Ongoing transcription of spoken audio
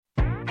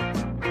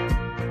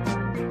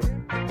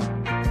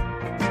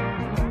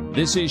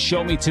This is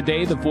Show Me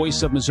Today, the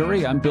voice of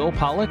Missouri. I'm Bill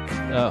Pollock.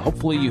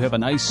 Hopefully you have a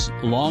nice,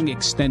 long,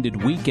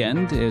 extended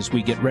weekend as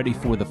we get ready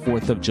for the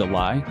 4th of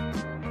July.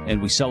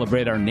 And we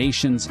celebrate our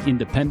nation's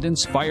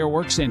independence,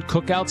 fireworks, and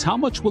cookouts. How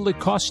much will it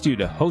cost you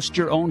to host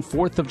your own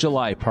 4th of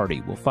July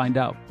party? We'll find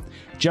out.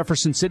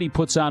 Jefferson City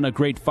puts on a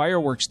great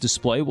fireworks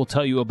display. We'll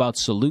tell you about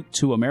Salute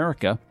to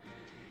America.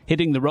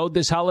 Hitting the road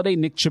this holiday,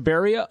 Nick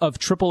Chabaria of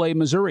AAA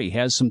Missouri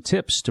has some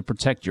tips to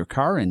protect your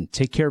car and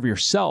take care of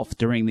yourself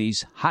during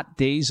these hot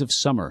days of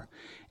summer.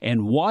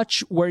 And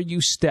watch where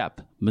you step.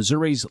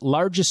 Missouri's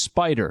largest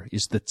spider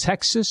is the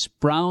Texas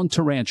brown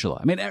tarantula.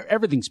 I mean,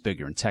 everything's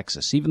bigger in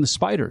Texas, even the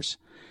spiders.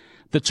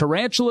 The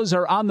tarantulas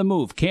are on the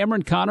move.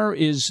 Cameron Connor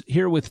is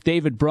here with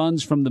David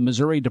Bruns from the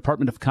Missouri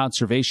Department of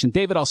Conservation.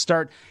 David, I'll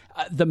start.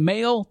 The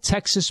male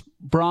Texas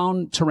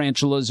brown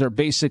tarantulas are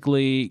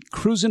basically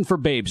cruising for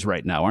babes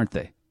right now, aren't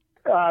they?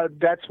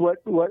 That's what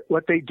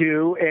they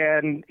do,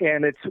 and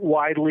it's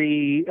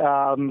widely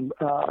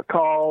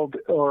called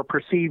or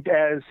perceived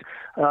as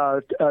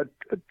a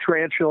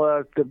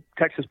tarantula, the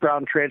Texas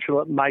brown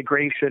tarantula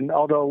migration,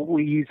 although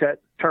we use that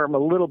term a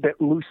little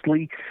bit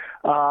loosely.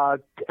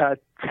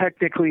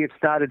 Technically, it's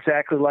not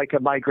exactly like a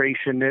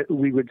migration that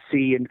we would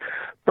see in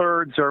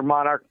birds or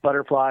monarch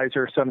butterflies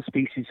or some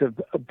species of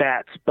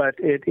bats, but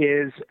it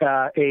is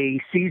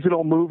a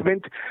seasonal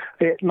movement.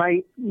 It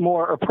might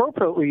more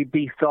appropriately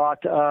be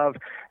thought of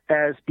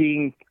as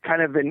being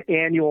kind of an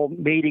annual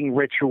mating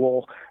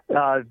ritual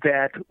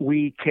that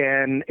we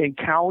can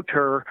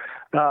encounter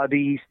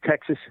these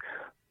Texas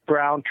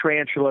brown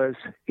tarantulas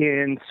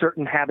in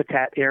certain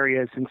habitat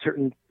areas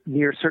and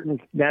near certain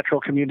natural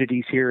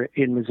communities here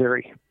in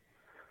Missouri.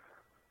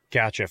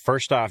 Gotcha.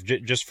 First off,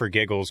 just for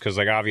giggles, because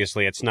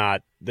obviously it's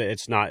the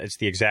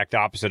exact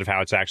opposite of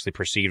how it's actually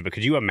perceived. But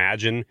could you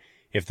imagine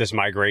if this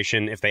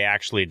migration, if they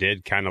actually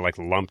did kind of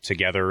lump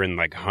together in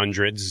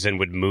hundreds and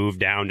would move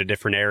down to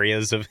different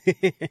areas of?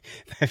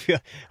 I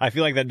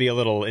feel like that'd be a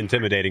little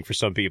intimidating for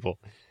some people.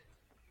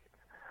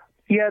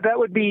 Yeah, that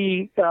would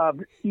be,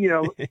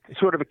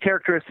 sort of a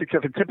characteristic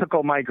of a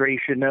typical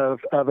migration of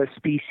a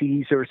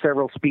species or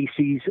several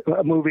species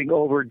moving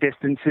over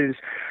distances,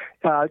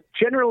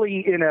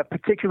 generally in a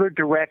particular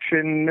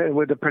direction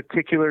with a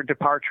particular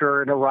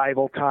departure and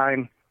arrival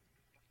time.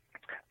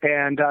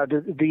 And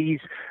these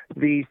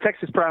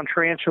Texas brown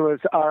tarantulas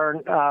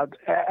aren't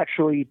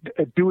actually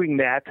doing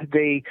that.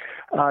 They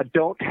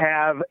don't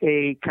have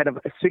a kind of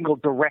a single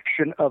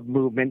direction of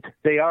movement.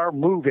 They are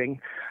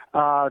moving.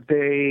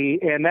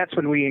 And that's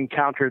when we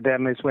encounter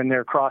them, is when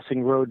they're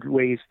crossing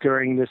roadways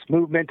during this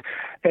movement.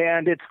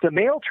 And it's the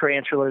male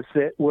tarantulas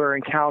that we're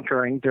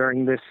encountering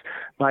during this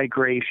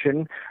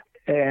migration.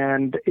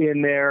 And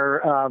in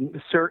their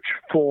search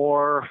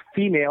for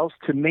females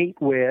to mate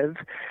with,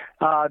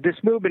 this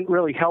movement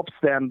really helps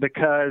them,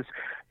 because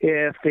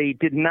if they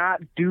did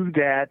not do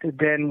that,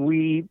 then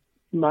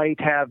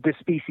this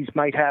species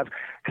might have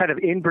kind of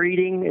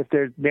inbreeding. If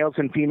their males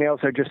and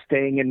females are just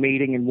staying and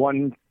mating in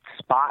one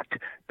spot,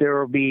 there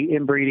will be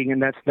inbreeding,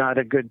 and that's not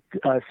a good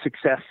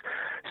success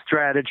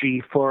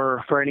strategy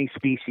for any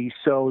species.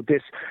 So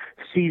this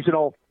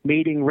seasonal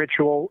mating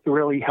ritual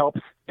really helps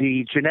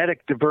the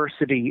genetic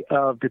diversity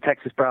of the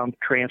Texas brown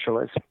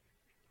tarantulas.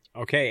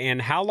 Okay,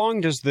 and how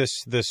long does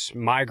this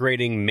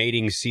migrating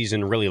mating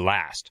season really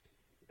last?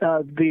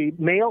 The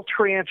male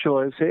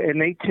tarantulas,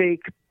 and they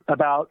take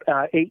about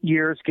 8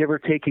 years, give or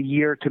take a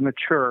year, to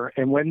mature.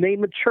 And when they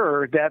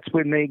mature, that's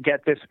when they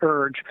get this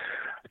urge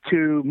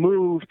to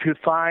move to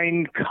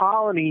find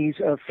colonies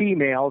of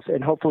females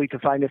and hopefully to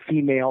find a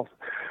female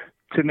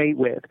to mate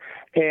with.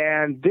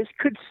 And this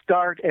could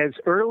start as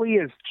early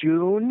as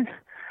June,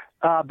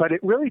 but it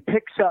really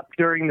picks up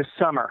during the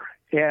summer.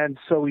 And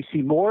so we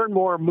see more and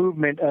more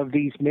movement of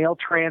these male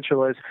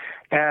tarantulas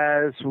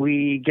as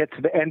we get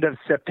to the end of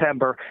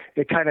September.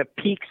 It kind of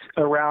peaks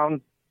around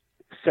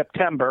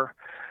September,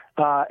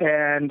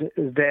 and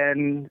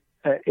then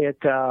it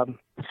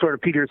sort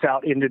of peters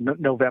out into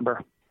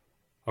November.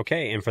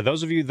 Okay, and for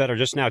those of you that are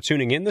just now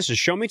tuning in, this is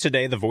Show Me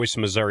Today, the voice of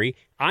Missouri.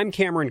 I'm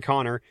Cameron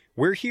Connor.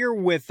 We're here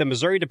with the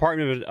Missouri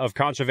Department of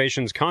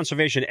Conservation's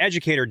conservation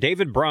educator,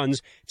 David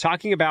Bruns,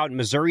 talking about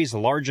Missouri's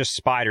largest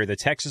spider, the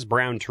Texas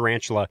brown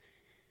tarantula.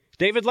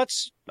 David,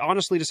 let's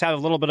honestly just have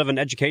a little bit of an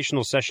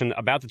educational session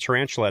about the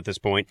tarantula at this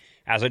point.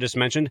 As I just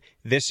mentioned,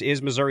 this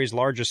is Missouri's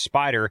largest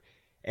spider,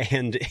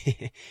 and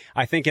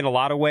I think in a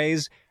lot of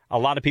ways, a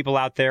lot of people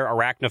out there,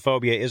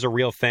 arachnophobia is a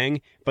real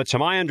thing. But to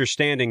my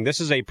understanding, this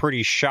is a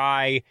pretty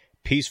shy,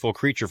 peaceful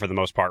creature for the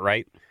most part,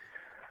 right?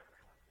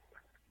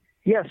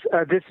 Yes,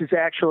 this is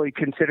actually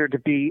considered to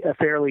be a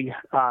fairly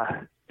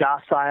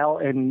docile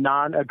and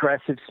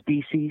non-aggressive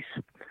species.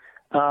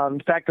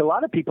 In fact, a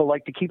lot of people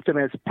like to keep them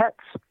as pets.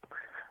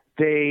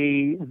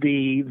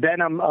 The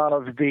venom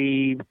of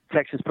the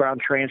Texas brown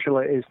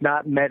tarantula is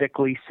not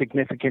medically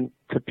significant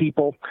to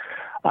people.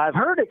 I've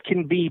heard it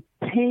can be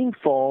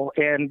painful,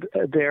 and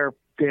their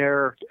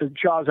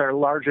jaws are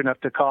large enough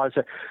to cause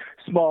a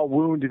small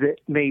wound that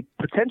may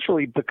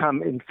potentially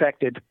become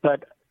infected.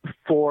 But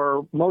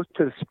for most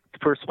of the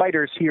for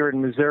spiders here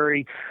in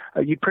Missouri,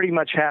 you pretty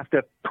much have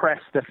to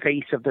press the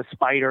face of the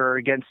spider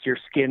against your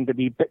skin to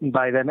be bitten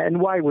by them. And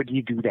why would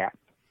you do that?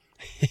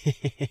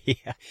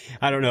 Yeah,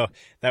 I don't know.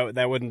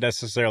 That wouldn't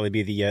necessarily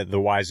be the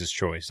wisest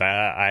choice.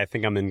 I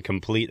think I'm in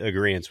complete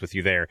agreement with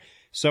you there.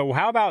 So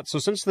how about,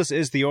 since this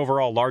is the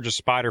overall largest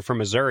spider from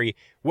Missouri,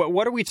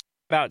 what are we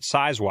talking about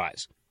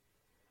size-wise?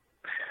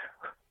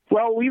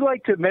 Well, we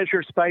like to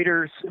measure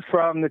spiders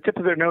from the tip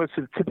of their nose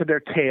to the tip of their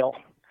tail.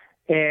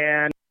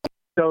 And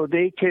so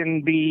they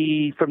can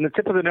be from the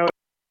tip of the nose.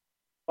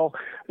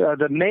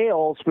 The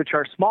males, which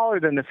are smaller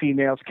than the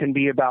females, can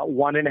be about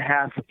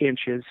 1.5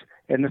 inches,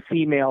 and the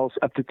females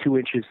up to 2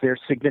 inches. They're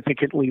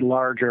significantly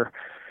larger.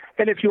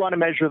 And if you want to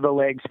measure the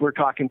legs, we're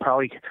talking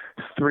probably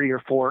 3 or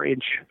 4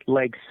 inch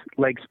leg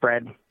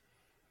spread.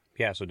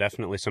 Yeah, so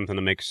definitely something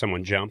to make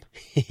someone jump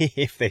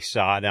if they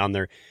saw it on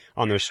their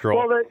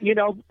stroll.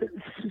 Well,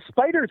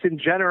 spiders in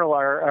general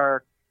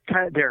are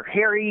kind of, they're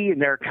hairy and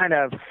they're kind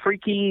of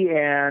freaky,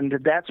 and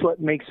that's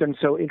what makes them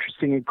so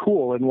interesting and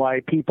cool, and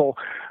why people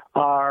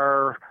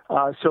are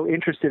so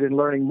interested in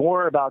learning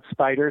more about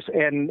spiders.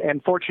 And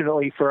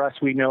fortunately for us,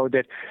 we know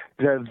that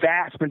the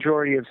vast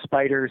majority of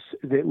spiders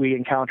that we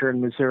encounter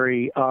in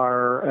Missouri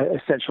are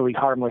essentially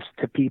harmless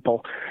to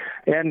people.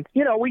 And,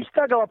 we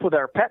snuggle up with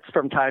our pets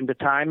from time to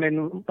time.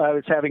 And I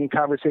was having a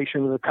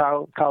conversation with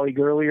a colleague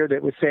earlier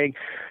that was saying,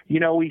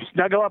 we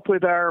snuggle up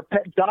with our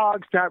pet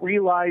dogs, not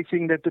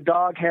realizing that the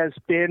dog has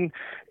been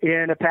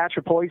in a patch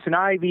of poison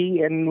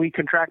ivy, and we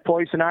contract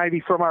poison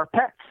ivy from our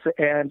pets.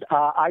 And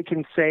I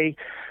can say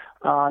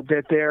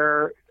that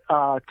there,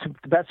 to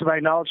the best of my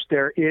knowledge,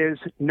 there is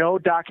no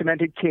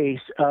documented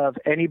case of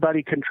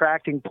anybody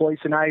contracting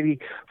poison ivy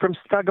from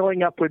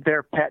snuggling up with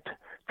their pet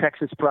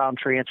Texas brown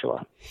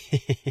tarantula.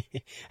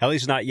 At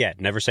least not yet.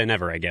 Never say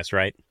never, I guess,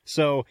 right?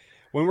 So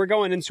when we're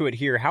going into it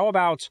here, how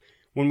about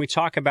when we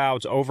talk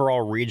about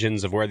overall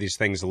regions of where these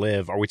things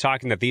live? Are we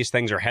talking that these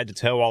things are head to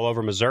toe all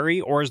over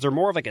Missouri, or is there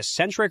more of like a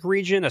centric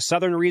region, a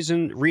southern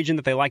region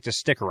that they like to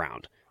stick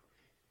around?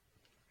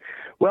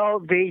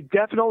 Well, they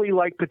definitely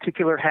like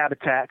particular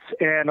habitats,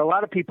 and a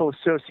lot of people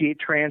associate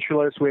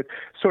tarantulas with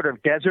sort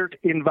of desert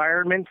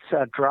environments,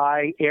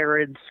 dry,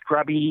 arid,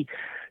 scrubby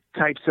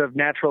types of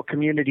natural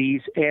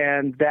communities,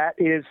 and that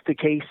is the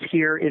case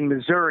here in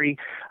Missouri.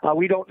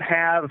 We don't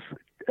have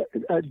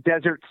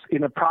deserts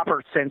in a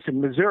proper sense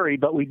in Missouri,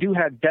 but we do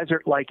have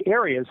desert-like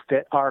areas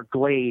that are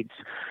glades.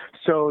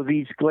 So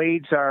these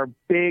glades are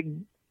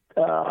big,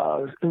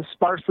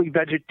 sparsely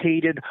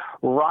vegetated,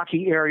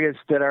 rocky areas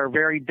that are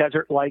very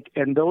desert-like,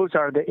 and those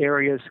are the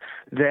areas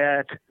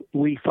that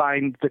we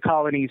find the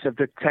colonies of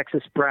the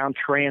Texas brown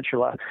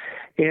tarantula.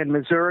 In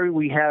Missouri,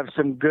 we have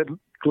some good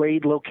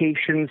glade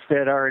locations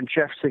that are in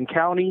Jefferson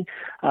County,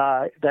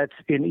 that's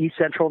in east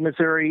central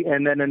Missouri,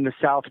 and then in the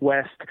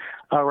southwest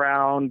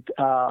around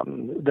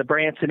the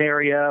Branson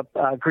area,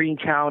 Greene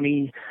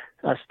County,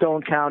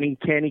 Stone County,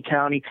 Taney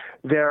County.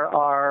 There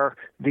are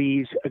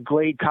these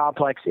glade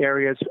complex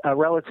areas,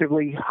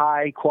 relatively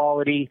high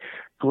quality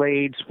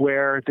glades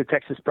where the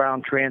Texas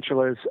brown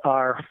tarantulas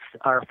are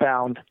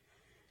found.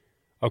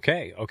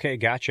 Okay,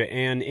 gotcha.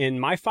 And in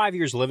my 5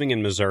 years living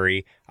in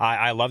Missouri,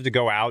 I love to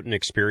go out and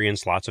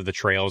experience lots of the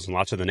trails and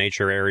lots of the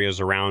nature areas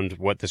around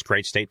what this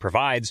great state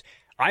provides.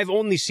 I've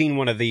only seen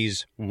one of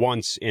these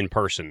once in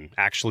person,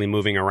 actually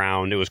moving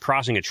around. It was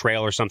crossing a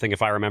trail or something,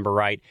 if I remember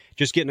right,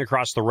 just getting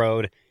across the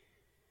road.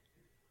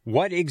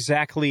 What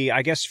exactly,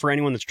 I guess for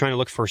anyone that's trying to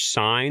look for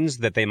signs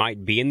that they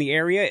might be in the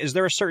area, is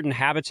there a certain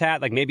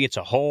habitat, like maybe it's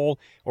a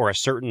hole or a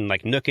certain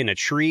like nook in a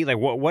tree? Like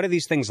what do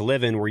these things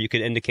live in where you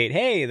could indicate,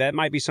 hey, that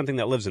might be something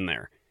that lives in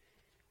there?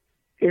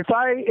 If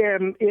I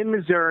am in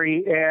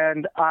Missouri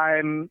and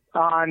I'm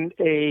on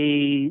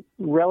a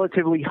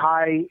relatively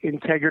high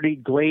integrity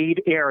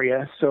glade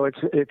area, so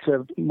it's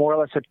a more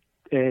or less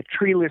a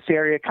treeless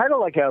area, kind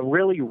of like a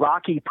really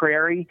rocky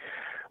prairie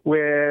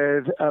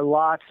with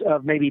lots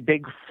of maybe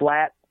big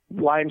flat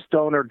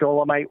limestone or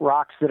dolomite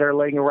rocks that are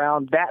laying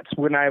around, that's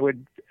when I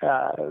would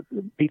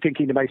be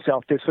thinking to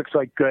myself, this looks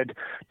like good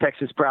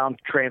Texas brown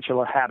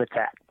tarantula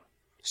habitat.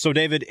 So,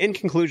 David, in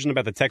conclusion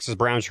about the Texas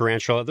brown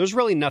tarantula, there's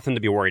really nothing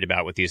to be worried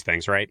about with these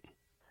things, right?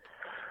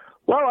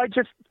 Well, I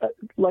just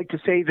like to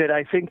say that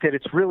I think that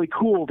it's really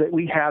cool that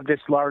we have this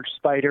large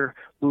spider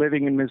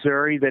living in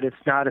Missouri, that it's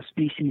not a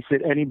species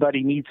that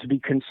anybody needs to be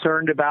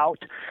concerned about.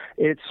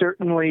 It's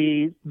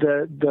certainly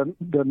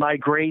the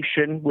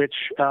migration, which,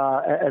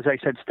 as I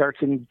said, starts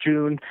in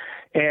June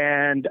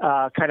and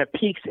kind of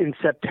peaks in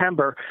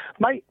September,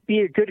 might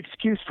be a good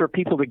excuse for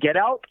people to get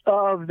out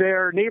of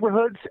their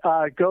neighborhoods,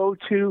 go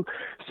to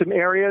some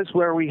areas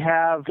where we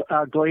have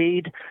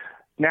glade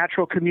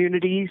natural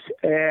communities,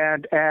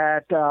 and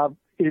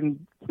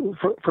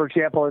for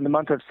example, in the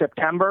month of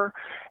September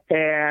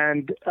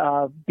and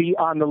be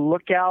on the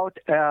lookout.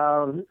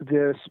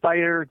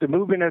 The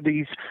movement of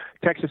these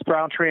Texas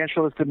brown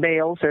tarantulas, the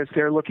males, as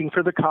they're looking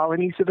for the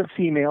colonies of the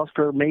females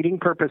for mating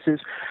purposes,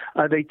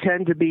 they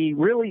tend to be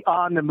really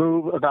on the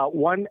move about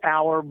 1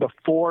 hour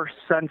before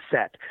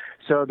sunset.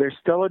 So there's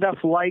still enough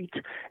light,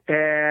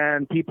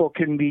 and people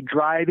can be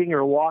driving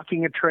or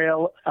walking a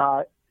trail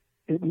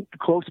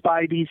close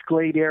by these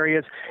glade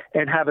areas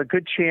and have a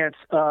good chance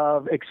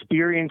of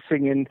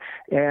experiencing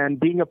and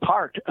being a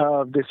part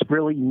of this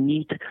really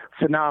neat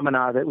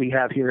phenomena that we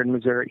have here in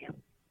Missouri.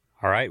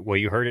 All right. Well,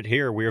 you heard it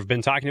here. We have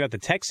been talking about the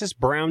Texas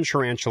brown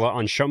tarantula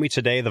on Show Me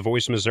Today, The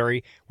Voice of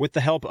Missouri, with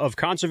the help of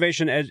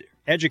conservation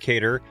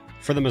educator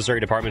for the Missouri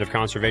Department of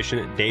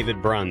Conservation,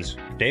 David Bruns.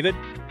 David,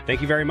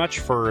 thank you very much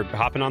for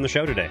hopping on the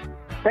show today.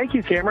 Thank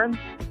you, Cameron.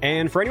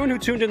 And for anyone who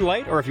tuned in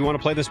late, or if you want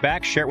to play this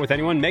back, share it with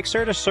anyone, make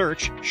sure to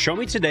search Show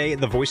Me Today,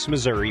 The Voice of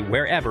Missouri,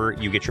 wherever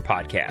you get your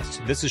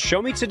podcasts. This is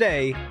Show Me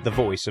Today, The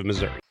Voice of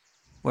Missouri.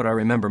 What I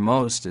remember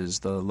most is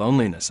the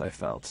loneliness I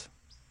felt,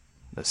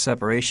 the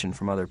separation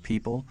from other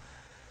people.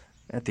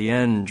 At the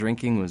end,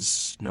 drinking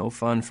was no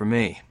fun for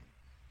me.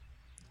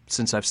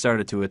 Since I've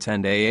started to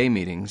attend AA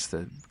meetings,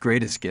 the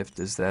greatest gift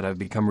is that I've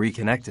become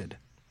reconnected.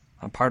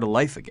 I'm part of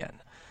life again.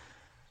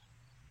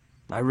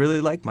 I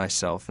really like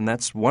myself, and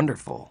that's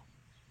wonderful.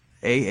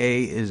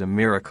 AA is a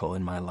miracle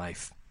in my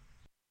life.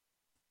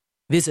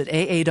 Visit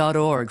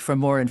AA.org for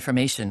more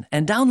information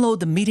and download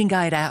the Meeting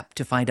Guide app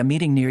to find a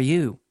meeting near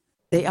you.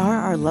 They are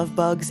our love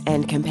bugs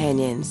and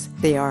companions.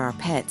 They are our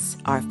pets,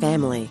 our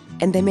family,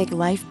 and they make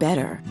life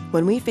better.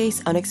 When we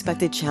face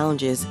unexpected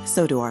challenges,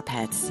 so do our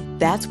pets.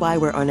 That's why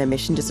we're on a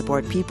mission to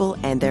support people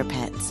and their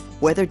pets.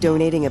 Whether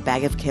donating a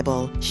bag of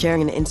kibble,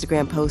 sharing an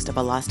Instagram post of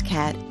a lost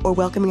cat, or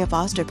welcoming a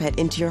foster pet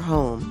into your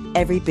home,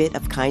 every bit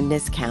of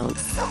kindness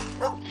counts.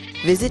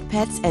 Visit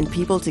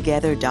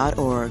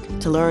petsandpeopletogether.org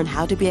to learn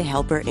how to be a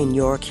helper in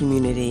your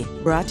community.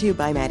 Brought to you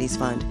by Maddie's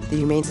Fund, the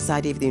Humane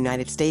Society of the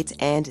United States,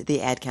 and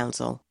the Ad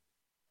Council.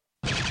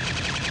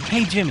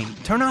 Hey, Jimmy,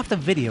 turn off the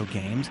video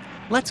games.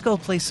 Let's go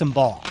play some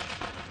ball.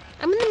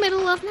 I'm in the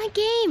middle of my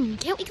game.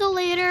 Can't we go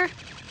later?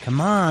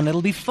 Come on,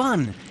 it'll be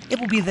fun. It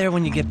will be there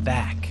when you get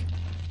back.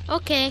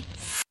 Okay,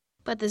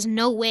 but there's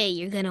no way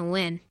you're gonna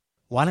win.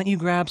 Why don't you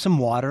grab some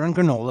water and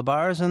granola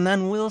bars, and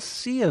then we'll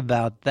see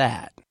about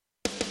that.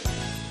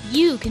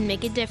 You can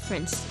make a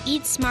difference.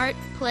 Eat smart,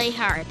 play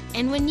hard.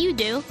 And when you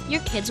do,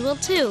 your kids will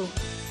too.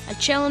 A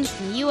challenge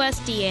from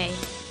USDA.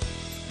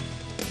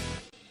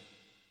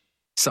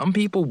 Some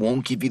people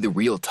won't give you the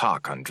real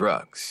talk on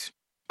drugs,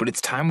 but it's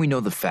time we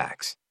know the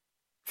facts.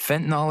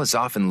 Fentanyl is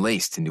often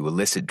laced into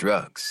illicit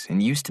drugs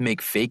and used to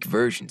make fake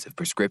versions of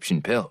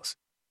prescription pills.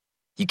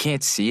 You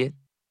can't see it,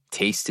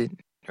 taste it,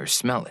 or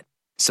smell it.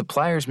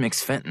 Suppliers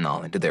mix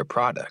fentanyl into their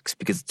products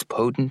because it's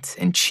potent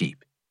and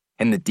cheap,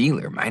 and the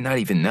dealer might not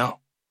even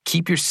know.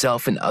 Keep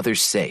yourself and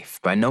others safe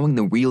by knowing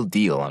the real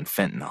deal on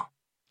fentanyl.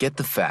 Get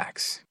the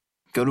facts.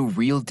 Go to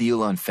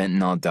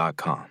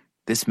realdealonfentanyl.com.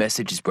 This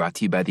message is brought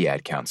to you by the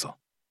Ad Council.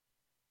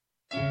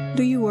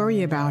 Do you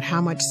worry about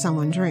how much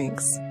someone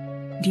drinks?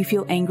 Do you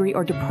feel angry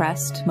or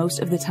depressed most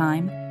of the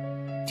time?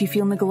 Do you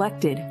feel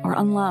neglected or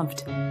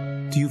unloved?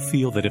 Do you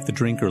feel that if the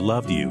drinker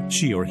loved you,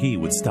 she or he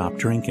would stop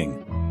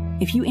drinking?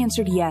 If you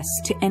answered yes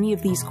to any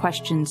of these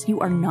questions, you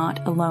are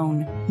not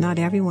alone. Not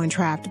everyone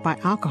trapped by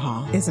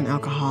alcohol is an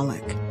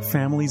alcoholic.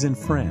 Families and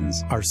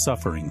friends are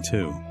suffering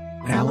too.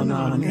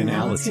 Al-Anon and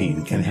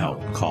Alateen can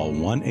help. Call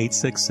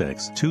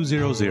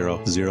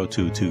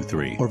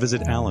 1-866-200-0223 or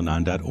visit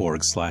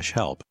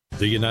alanon.org/help.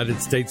 The United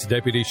States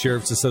Deputy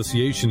Sheriff's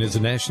Association is a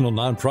national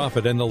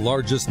nonprofit and the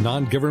largest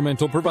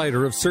non-governmental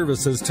provider of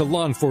services to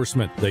law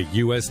enforcement. The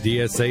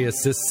USDSA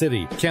assists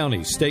city,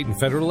 county, state, and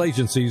federal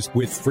agencies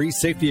with free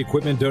safety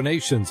equipment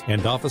donations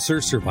and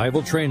officer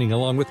survival training,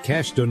 along with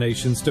cash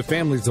donations to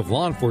families of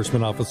law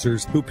enforcement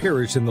officers who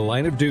perish in the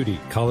line of duty,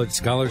 college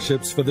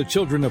scholarships for the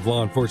children of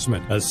law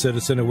enforcement, a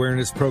citizen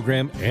awareness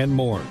program, and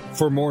more.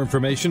 For more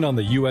information on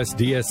the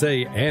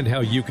USDSA and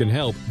how you can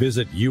help,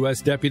 visit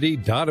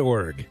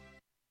usdeputy.org.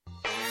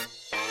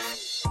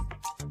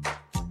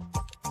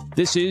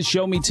 This is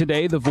Show Me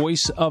Today, the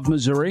Voice of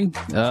Missouri.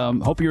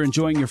 Hope you're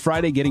enjoying your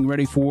Friday, getting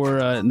ready for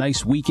a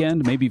nice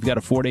weekend. Maybe you've got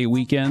a 4-day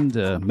weekend,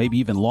 maybe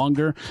even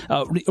longer.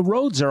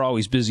 Roads are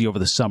always busy over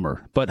the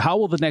summer, but how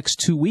will the next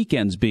 2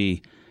 weekends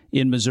be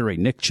in Missouri?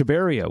 Nick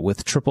Chabaria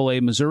with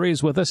AAA Missouri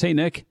is with us. Hey,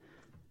 Nick.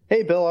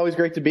 Hey, Bill. Always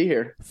great to be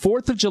here.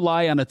 4th of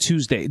July on a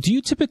Tuesday. Do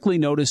you typically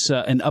notice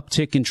an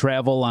uptick in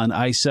travel on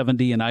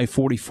I-70 and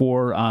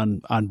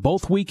I-44 on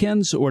both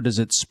weekends, or does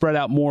it spread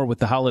out more with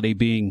the holiday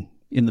being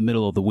in the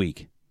middle of the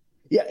week?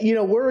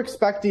 Yeah, we're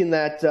expecting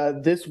that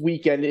this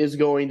weekend is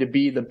going to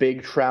be the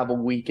big travel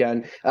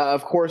weekend.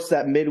 Of course,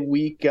 that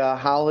midweek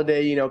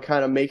holiday,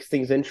 kind of makes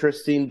things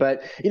interesting.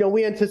 But,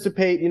 we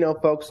anticipate,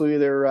 folks will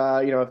either,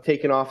 have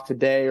taken off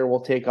today or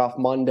will take off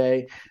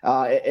Monday.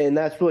 And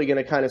that's really going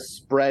to kind of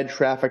spread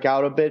traffic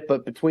out a bit.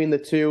 But between the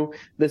two,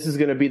 this is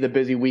going to be the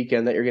busy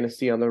weekend that you're going to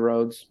see on the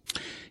roads.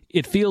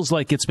 It feels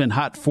like it's been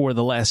hot for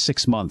the last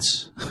 6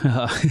 months.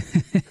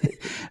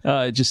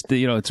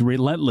 It's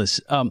relentless.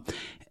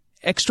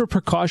 Extra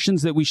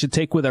precautions that we should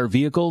take with our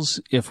vehicles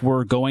if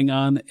we're going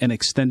on an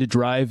extended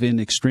drive in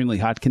extremely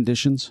hot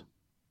conditions?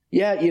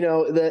 Yeah,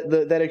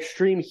 that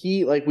extreme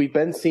heat, like we've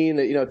been seeing,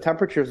 that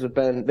temperatures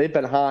they've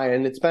been high,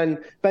 and it's been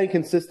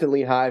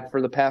consistently high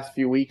for the past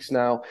few weeks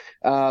now.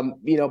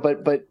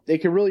 But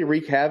it can really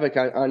wreak havoc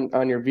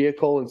on your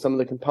vehicle and some of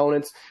the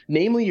components,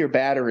 namely your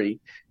battery.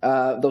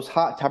 Those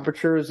hot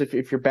temperatures,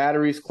 if your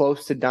battery's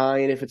close to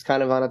dying, if it's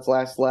kind of on its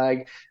last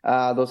leg,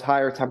 those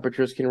higher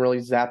temperatures can really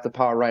zap the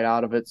power right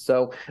out of it.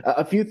 So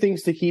a few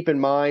things to keep in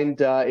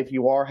mind if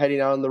you are heading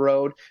out on the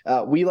road.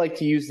 We like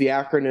to use the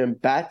acronym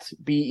BET,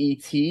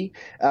 B-E-T,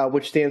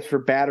 which stands for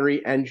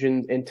battery,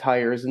 engine, and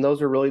tires. And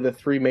those are really the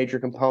three major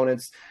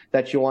components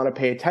that you want to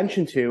pay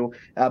attention to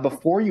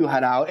before you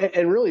head out.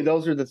 And really,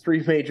 those are the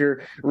three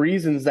major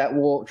reasons that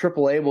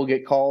AAA will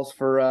get calls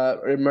for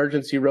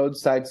emergency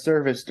roadside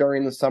service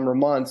during the summer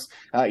months.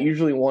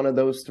 Usually one of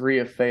those three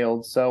have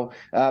failed. So,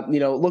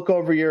 look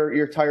over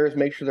your tires,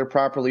 make sure they're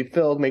properly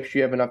filled, make sure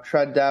you have enough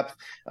tread depth.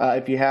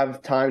 If you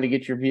have time to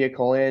get your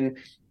vehicle in,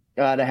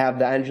 to have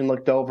the engine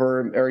looked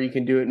over, or you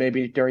can do it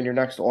maybe during your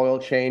next oil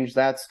change.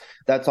 That's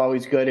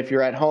always good. If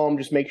you're at home,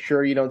 just make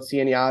sure you don't see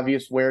any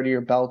obvious wear to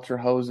your belts or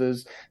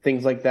hoses,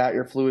 things like that.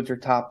 Your fluids are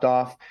topped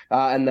off.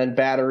 And then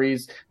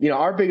batteries.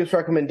 Our biggest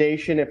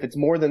recommendation, if it's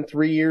more than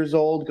 3 years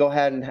old, go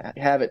ahead and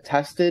have it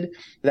tested.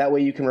 That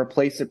way you can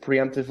replace it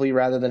preemptively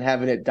rather than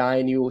having it die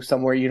in you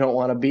somewhere you don't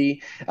want to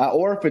be.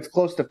 Or if it's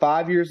close to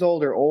 5 years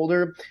old or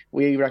older,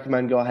 we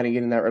recommend go ahead and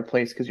getting that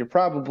replaced, because you're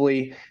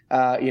probably,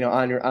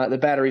 on the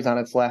battery's on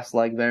its last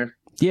leg there.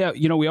 Yeah,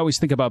 we always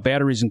think about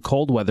batteries in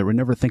cold weather. We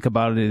never think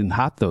about it in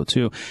hot, though,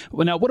 too.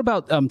 Well, now, what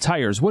about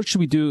tires? What should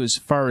we do as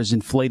far as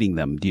inflating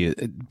them? Do you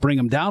bring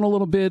them down a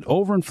little bit,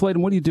 overinflate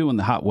them? What do you do in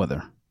the hot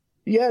weather?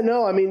 Yeah,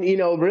 no, I mean,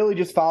 really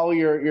just follow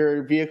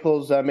your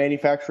vehicle's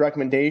manufacturer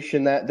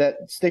recommendation. That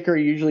sticker,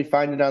 you usually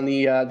find it on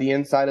the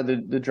inside of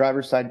the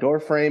driver's side door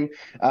frame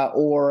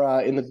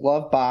or in the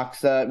glove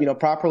box.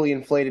 Properly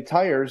inflated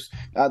tires,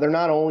 they're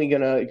not only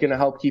gonna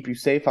help keep you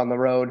safe on the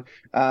road,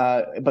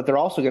 but they're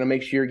also gonna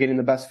make sure you're getting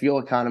the best fuel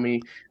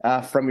economy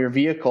from your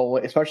vehicle,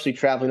 especially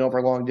traveling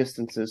over long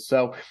distances.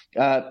 So,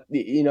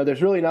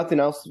 there's really nothing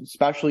else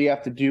special you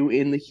have to do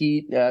in the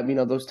heat.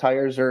 Those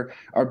tires are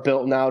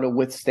built now to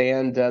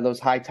withstand those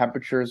high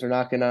temperatures. Are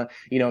not going to,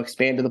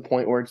 expand to the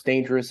point where it's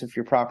dangerous if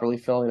you're properly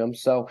filling them.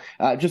 So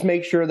just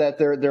make sure that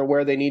they're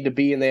where they need to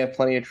be and they have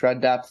plenty of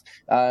tread depth,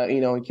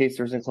 in case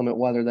there's inclement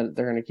weather, that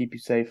they're going to keep you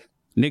safe.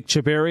 Nick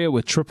Chabaria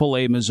with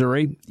AAA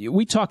Missouri.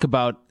 We talk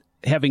about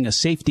having a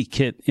safety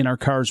kit in our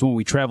cars when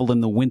we travel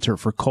in the winter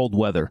for cold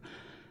weather.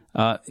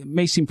 It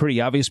may seem pretty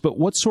obvious, but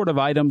what sort of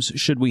items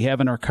should we have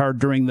in our car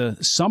during the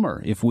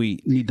summer if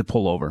we need to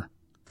pull over?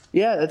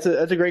 Yeah, that's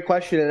a great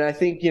question. And I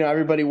think,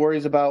 everybody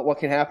worries about what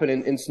can happen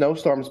in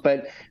snowstorms,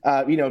 but,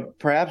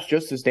 perhaps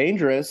just as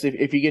dangerous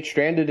if you get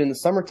stranded in the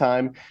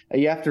summertime,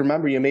 you have to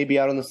remember you may be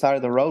out on the side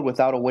of the road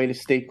without a way to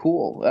stay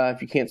cool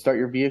if you can't start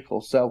your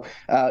vehicle. So,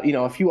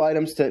 a few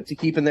items to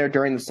keep in there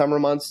during the summer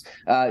months,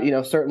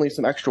 certainly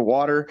some extra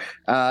water,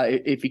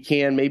 if you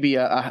can, maybe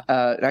an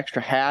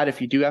extra hat if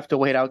you do have to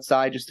wait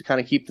outside just to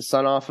kind of keep the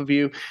sun off of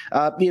you.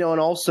 And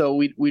also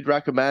we'd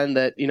recommend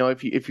that,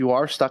 if you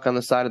are stuck on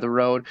the side of the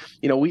road,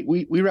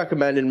 we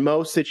recommend in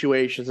most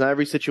situations, not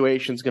every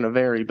situation is going to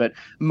vary, but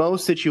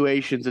most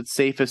situations it's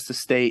safest to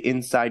stay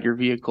inside your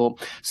vehicle.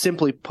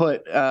 Simply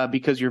put,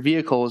 because your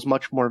vehicle is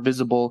much more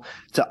visible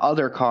to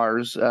other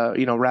cars,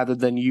 rather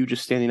than you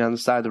just standing on the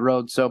side of the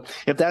road. So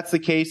if that's the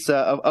case,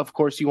 of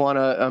course, you want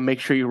to make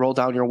sure you roll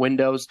down your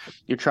windows.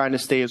 You're trying to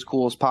stay as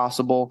cool as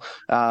possible,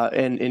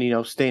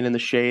 and staying in the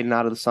shade and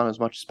out of the sun as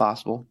much as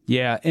possible.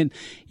 Yeah, and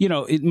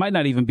it might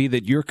not even be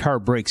that your car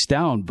breaks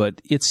down,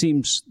 but it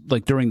seems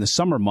like during the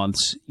summer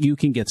months you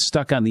can get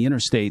stuck on the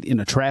interstate in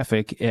a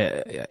traffic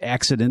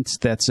accident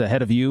that's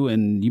ahead of you,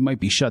 and you might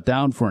be shut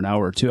down for an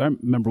hour or two. I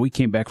remember we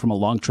came back from a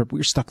long trip. We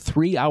were stuck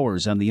 3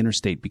 hours on the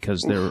interstate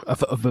because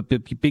of a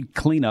big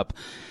cleanup.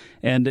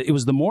 And it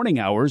was the morning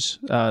hours.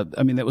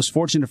 That was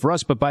fortunate for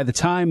us. But by the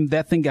time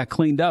that thing got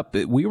cleaned up,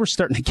 we were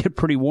starting to get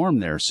pretty warm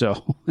there.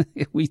 So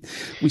we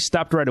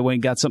stopped right away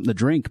and got something to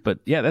drink. But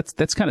yeah,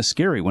 that's kind of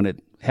scary when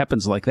it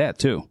happens like that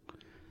too.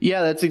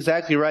 Yeah, that's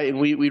exactly right. And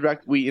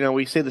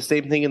we say the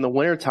same thing in the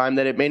wintertime,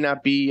 that it may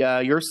not be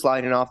you're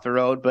sliding off the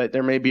road, but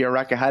there may be a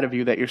wreck ahead of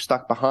you that you're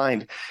stuck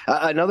behind.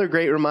 Another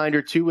great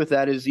reminder too with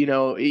that is,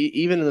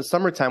 even in the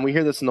summertime, we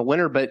hear this in the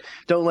winter, but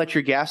don't let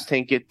your gas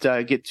tank get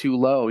too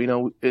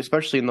low,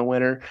 especially in the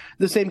winter.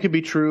 The same could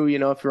be true,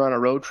 if you're on a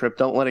road trip.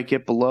 Don't let it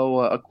get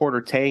below a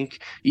quarter tank.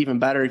 Even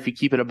better if you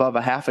keep it above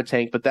a half a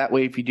tank. But that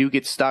way, if you do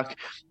get stuck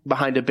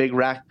behind a big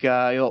wreck,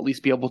 you'll at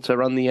least be able to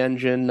run the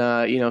engine,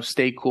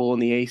 stay cool in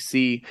the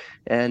AC,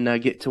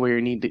 and get to where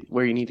you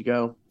need to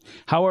go.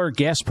 How are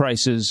gas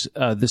prices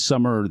this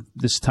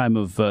time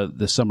of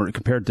the summer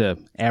compared to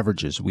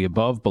averages? Are we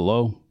above,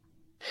 below?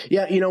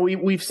 Yeah,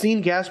 we've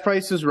seen gas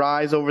prices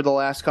rise over the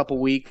last couple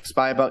weeks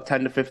by about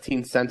 10 to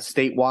 15 cents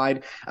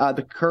statewide.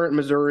 The current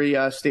Missouri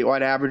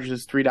statewide average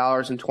is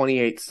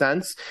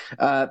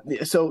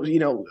 $3.28.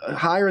 So,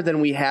 higher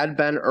than we had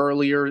been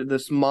earlier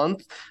this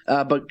month.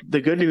 But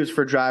the good news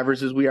for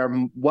drivers is we are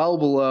well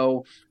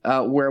below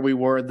where we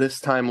were this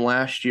time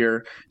last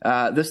year.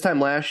 This time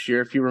last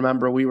year, if you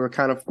remember, we were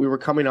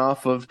coming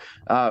off of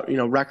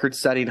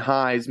record-setting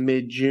highs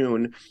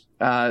mid-June.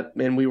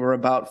 And we were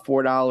about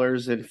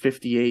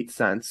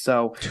 $4.58.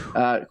 So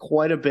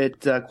quite a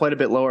bit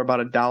lower, about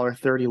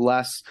 $1.30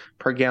 less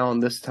per gallon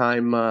this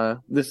time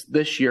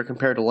this year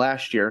compared to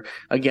last year.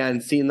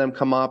 Again, seeing them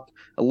come up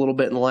a little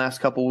bit in the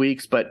last couple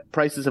weeks, but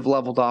prices have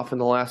leveled off in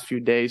the last few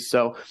days.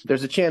 So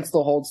there's a chance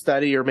they'll hold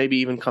steady or maybe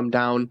even come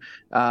down,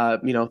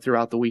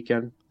 throughout the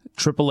weekend.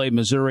 AAA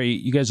Missouri,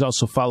 you guys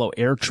also follow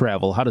air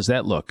travel. How does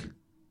that look?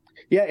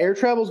 Yeah, air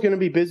travel is going to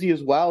be busy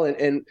as well.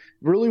 And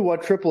really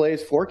what AAA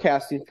is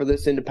forecasting for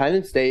this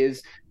Independence Day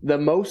is the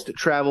most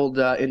traveled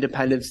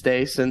Independence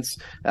Day since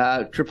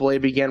AAA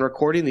began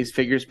recording these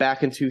figures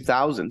back in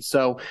 2000.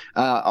 So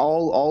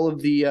all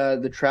of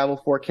the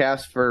travel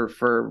forecasts for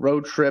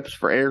road trips,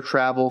 for air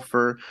travel,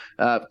 for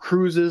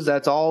cruises,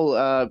 that's all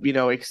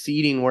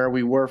exceeding where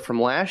we were from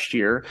last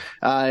year,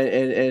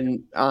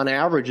 and on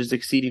average is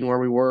exceeding where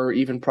we were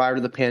even prior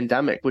to the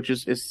pandemic, which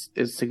is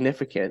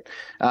significant.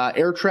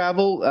 Air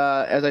travel,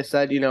 as I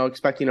said,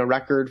 expecting a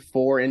record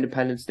for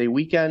Independence Day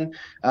weekend,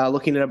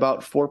 looking at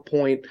about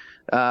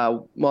a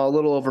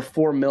little over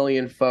 4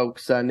 million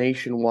folks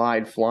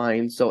nationwide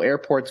flying. So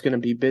airport's going to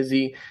be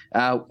busy.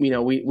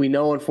 We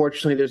know,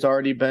 unfortunately, there's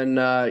already been,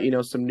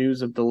 some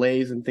news of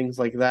delays and things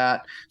like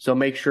that. So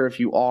make sure if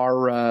you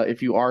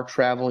are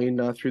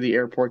traveling through the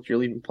airport, you're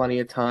leaving plenty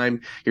of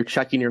time. You're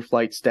checking your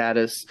flight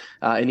status,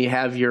 and you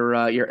have your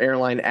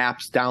airline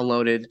apps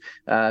downloaded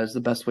is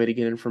the best way to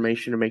get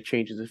information or make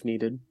changes if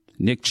needed.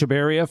 Nick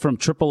Chabaria from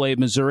AAA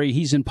Missouri.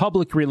 He's in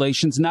public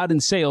relations, not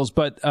in sales,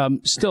 but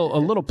still a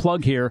little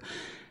plug here.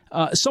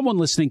 Someone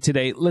listening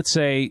today, let's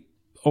say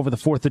over the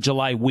 4th of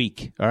July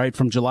week, all right,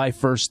 from July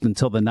 1st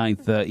until the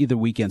 9th, either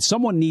weekend,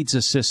 someone needs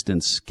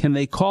assistance. Can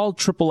they call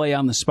AAA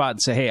on the spot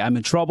and say, hey, I'm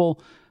in trouble.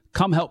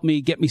 Come help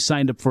me. Get me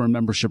signed up for a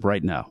membership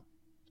right now.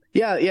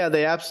 Yeah,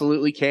 they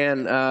absolutely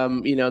can.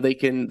 They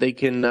can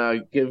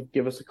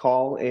give us a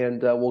call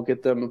and we'll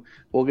get them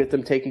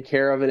taken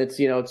care of. And it's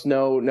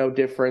no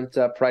different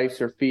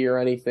price or fee or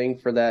anything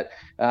for that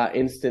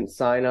instant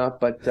sign up,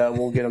 but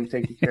we'll get them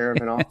taken care of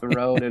and off the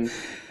road. And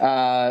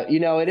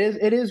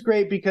it is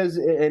great because,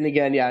 and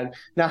again,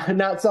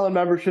 not selling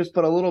memberships,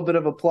 but a little bit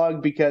of a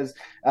plug because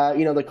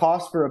the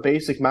cost for a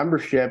basic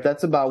membership,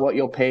 that's about what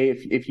you'll pay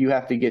if you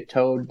have to get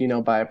towed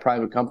by a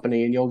private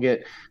company, and you'll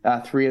get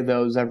 3 of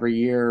those every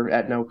year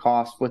at no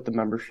cost with the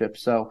membership.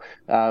 So,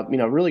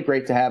 really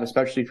great to have,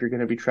 especially if you're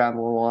going to be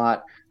traveling a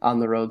lot on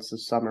the roads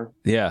this summer.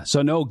 Yeah.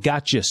 So no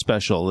gotcha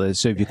special.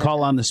 So if you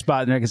call on the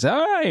spot and they can say,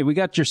 all right, we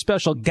got your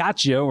special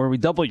gotcha or we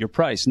double your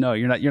price. No,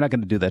 you're not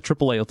going to do that.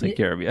 AAA will take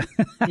care of you.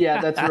 Yeah,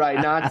 that's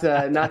right. Not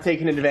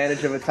taking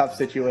advantage of a tough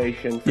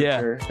situation for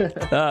sure.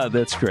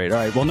 That's great. All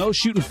right. Well, no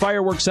shooting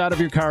fireworks out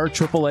of your car.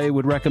 AAA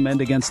would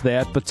recommend against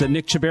that. But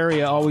Nick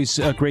Chabaria, always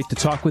great to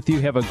talk with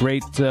you. Have a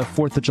great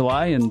 4th of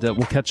July, and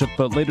we'll catch up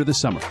later this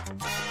summer.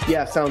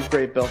 Yeah, sounds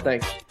great, Bill.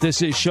 Thanks.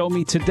 This is Show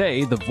Me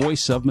Today, the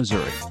voice of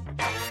Missouri.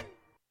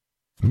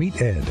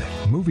 Meet Ed,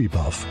 movie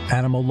buff,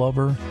 animal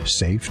lover,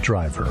 safe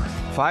driver.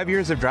 5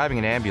 years of driving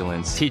an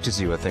ambulance teaches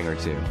you a thing or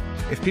two.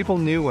 If people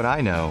knew what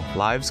I know,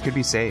 lives could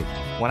be saved.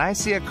 When I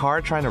see a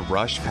car trying to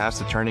rush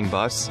past a turning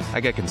bus,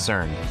 I get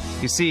concerned.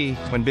 You see,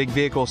 when big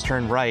vehicles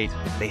turn right,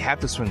 they have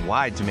to swing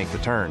wide to make the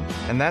turn.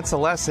 And that's a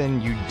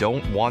lesson you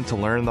don't want to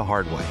learn the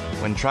hard way.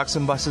 When trucks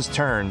and buses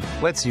turn,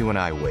 let's you and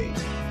I wait.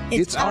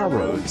 It's our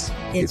roads.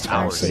 It's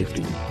our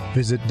safety.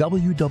 Visit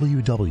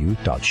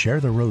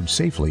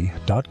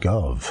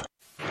www.sharetheroadsafely.gov.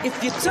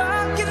 If you're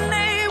talking,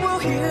 they will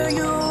hear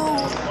you.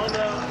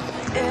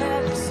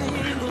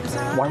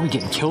 Why are we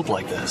getting killed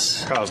like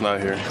this? Kyle's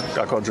not here.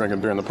 Got caught drinking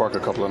beer in the park a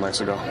couple of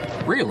nights ago.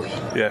 Really?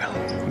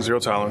 Yeah. 0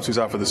 tolerance. He's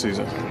out for the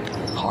season.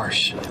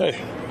 Harsh.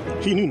 Hey,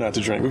 he knew not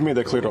to drink. We've made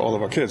that clear to all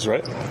of our kids,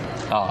 right?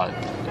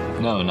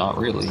 No, not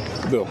really.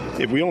 Bill,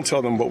 if we don't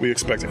tell them what we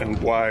expect and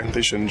why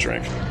they shouldn't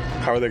drink,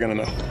 how are they going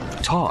to know?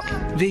 Talk.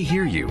 They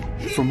hear you.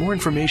 For more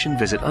information,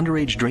 visit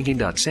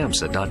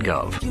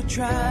underagedrinking.samhsa.gov. You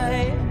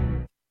try.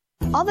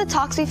 All the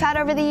talks we've had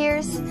over the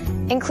years,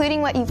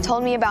 including what you've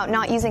told me about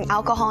not using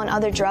alcohol and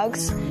other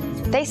drugs,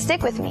 they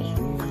stick with me.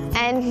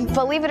 And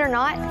believe it or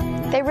not,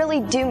 they really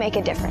do make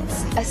a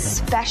difference,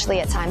 especially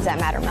at times that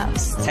matter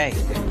most. Hey,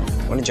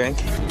 want a drink?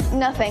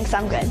 No thanks,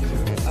 I'm good.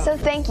 So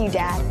thank you,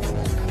 Dad,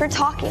 for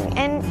talking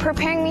and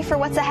preparing me for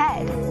what's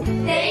ahead.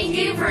 Thank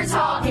you for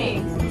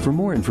talking. For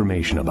more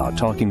information about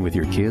talking with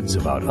your kids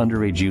about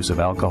underage use of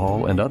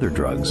alcohol and other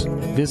drugs,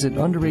 visit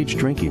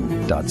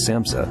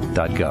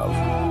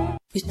underagedrinking.samhsa.gov.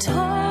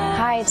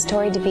 Hi, it's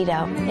Tori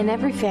DeVito. In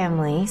every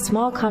family,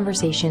 small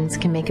conversations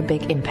can make a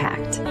big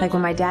impact, like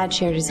when my dad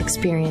shared his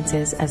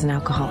experiences as an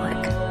alcoholic.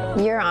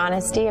 Your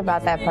honesty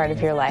about that part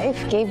of your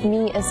life gave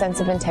me a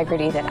sense of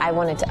integrity that I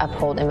wanted to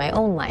uphold in my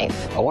own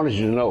life. I wanted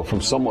you to know from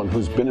someone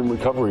who's been in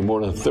recovery more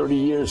than 30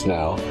 years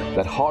now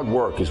that hard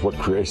work is what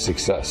creates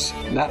success,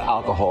 not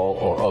alcohol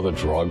or other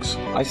drugs.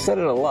 I said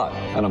it a lot,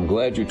 and I'm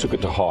glad you took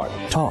it to heart.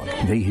 Talk.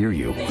 They hear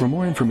you. For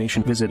more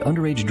information, visit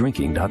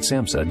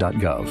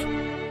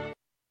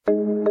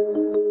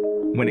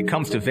underagedrinking.samhsa.gov. When it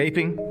comes to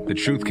vaping, the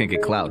truth can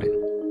get clouded.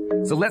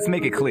 So let's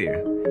make it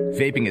clear.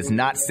 Vaping is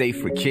not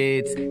safe for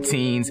kids,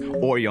 teens,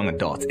 or young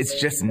adults.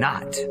 It's just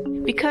not.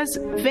 Because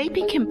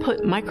vaping can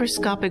put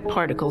microscopic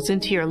particles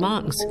into your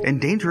lungs. And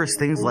dangerous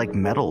things like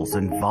metals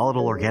and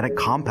volatile organic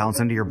compounds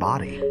into your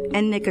body.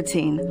 And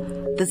nicotine,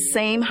 the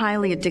same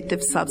highly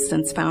addictive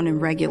substance found in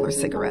regular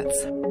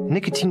cigarettes.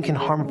 Nicotine can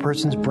harm a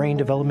person's brain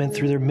development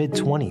through their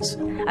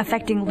mid-20s,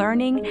 affecting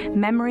learning,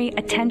 memory,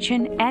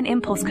 attention, and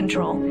impulse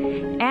control,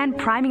 and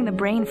priming the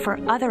brain for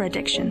other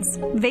addictions.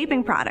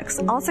 Vaping products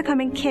also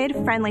come in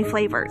kid-friendly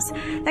flavors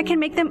that can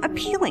make them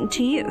appealing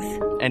to youth.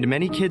 And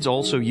many kids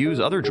also use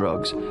other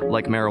drugs,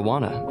 like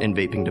marijuana, in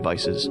vaping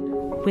devices.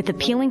 With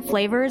appealing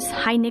flavors,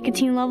 high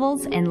nicotine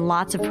levels, and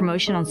lots of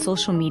promotion on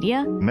social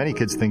media, many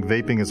kids think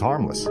vaping is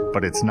harmless,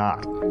 but it's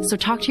not. So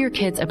talk to your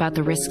kids about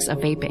the risks of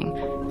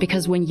vaping,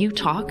 because when you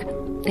talk,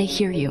 they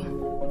hear you.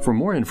 For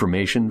more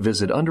information,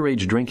 visit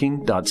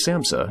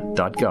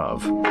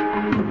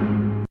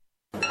underagedrinking.samhsa.gov.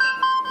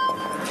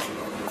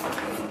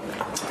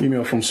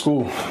 Email from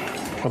school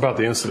about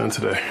the incident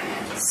today.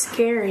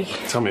 Scary.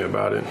 Tell me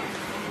about it.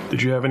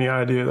 Did you have any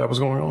idea that was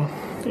going on?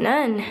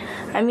 None.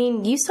 I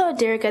mean, you saw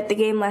Derek at the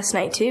game last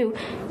night, too.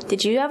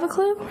 Did you have a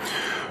clue?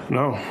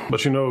 No,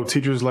 but you know,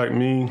 teachers like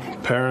me,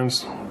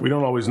 parents, we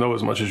don't always know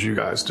as much as you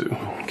guys do.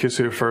 Kids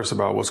hear first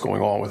about what's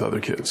going on with other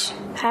kids.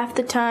 Half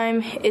the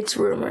time, it's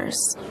rumors.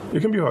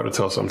 It can be hard to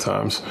tell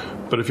sometimes,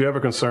 but if you're ever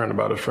concerned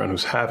about a friend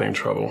who's having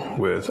trouble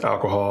with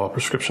alcohol,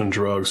 prescription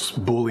drugs,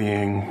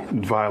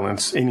 bullying,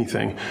 violence,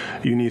 anything,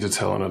 you need to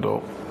tell an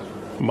adult.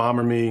 Mom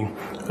or me,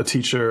 a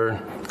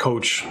teacher,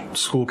 coach,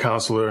 school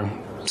counselor,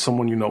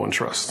 someone you know and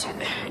trust.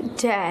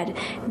 Dad,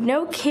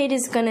 no kid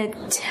is gonna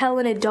tell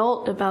an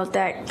adult about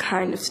that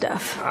kind of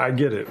stuff. I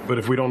get it, but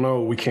if we don't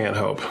know, we can't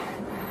help.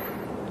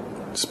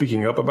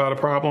 Speaking up about a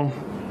problem,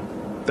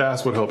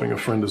 that's what helping a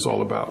friend is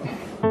all about.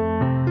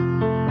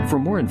 For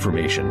more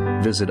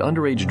information, visit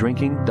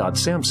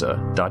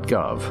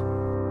underagedrinking.samhsa.gov.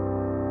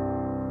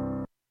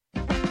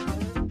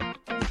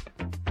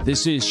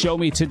 This is Show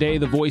Me Today,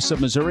 the Voice of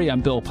Missouri.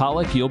 I'm Bill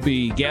Pollock. You'll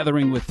be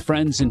gathering with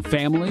friends and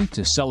family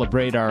to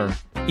celebrate our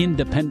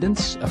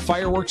independence.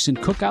 Fireworks and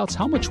cookouts,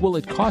 how much will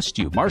it cost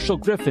you? Marshall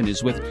Griffin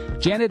is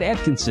with Janet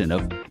Atkinson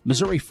of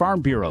Missouri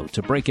Farm Bureau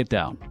to break it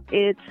down.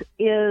 It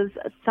is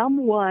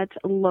somewhat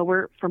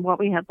lower from what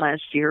we had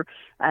last year.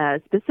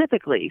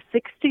 Specifically,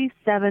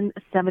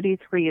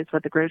 $67.73 is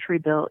what the grocery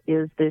bill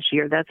is this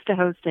year. That's to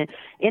host an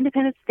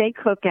Independence Day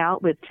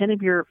cookout with 10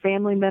 of your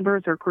family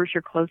members or, of course,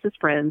 your closest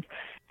friends.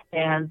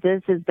 And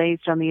this is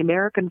based on the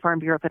American Farm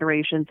Bureau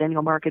Federation's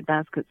annual market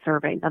basket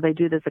survey. Now, they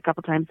do this a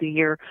couple times a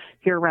year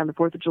here around the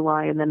 4th of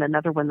July, and then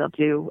another one they'll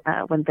do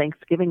when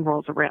Thanksgiving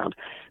rolls around.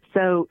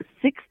 So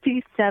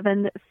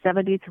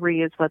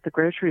 $67.73 is what the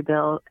grocery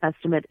bill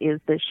estimate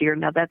is this year.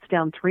 Now, that's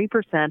down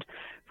 3%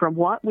 from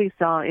what we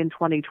saw in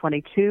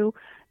 2022.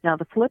 Now,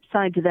 the flip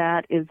side to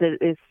that is that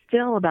it's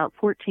still about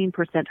 14%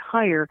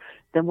 higher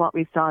than what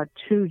we saw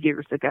 2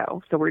 years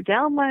ago. So we're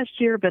down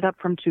last year, but up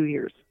from 2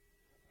 years.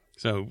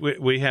 So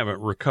we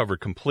haven't recovered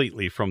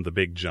completely from the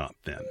big jump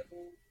then?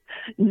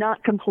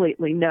 Not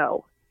completely,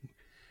 no.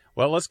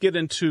 Well, let's get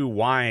into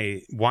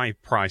why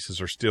prices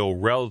are still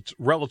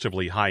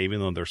relatively high,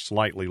 even though they're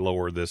slightly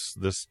lower this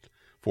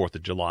 4th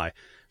of July.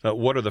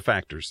 What are the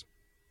factors?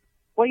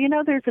 Well, you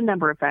know, there's a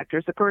number of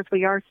factors. Of course,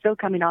 we are still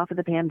coming off of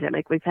the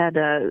pandemic. We've had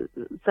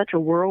such a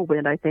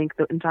whirlwind, I think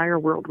the entire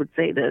world would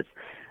say this,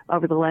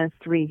 over the last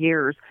 3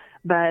 years.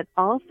 But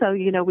also,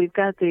 you know, we've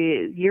got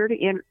the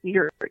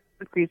year-to-year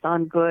increase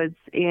on goods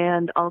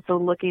and also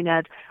looking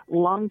at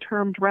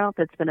long-term drought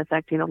that's been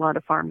affecting a lot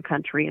of farm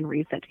country in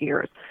recent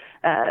years.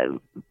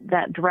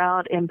 That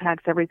drought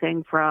impacts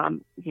everything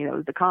from, you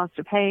know, the cost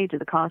of hay to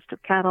the cost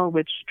of cattle,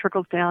 which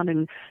trickles down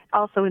and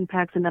also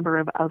impacts a number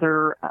of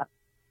other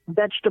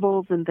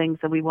vegetables and things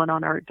that we want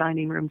on our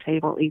dining room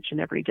table each and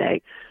every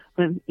day,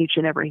 each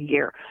and every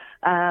year.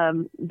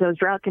 Those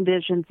drought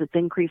conditions, it's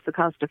increased the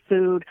cost of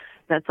food.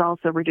 That's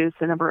also reduced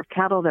the number of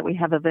cattle that we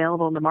have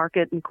available in the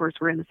market. And of course,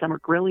 we're in the summer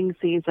grilling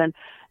season.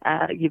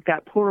 You've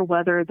got poor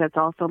weather that's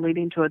also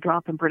leading to a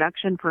drop in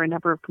production for a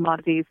number of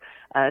commodities.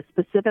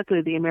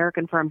 Specifically, the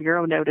American Farm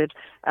Bureau noted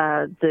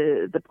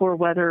the poor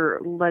weather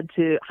led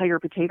to higher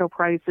potato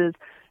prices,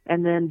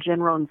 and then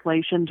general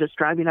inflation just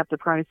driving up the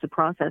price of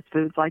processed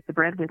foods like the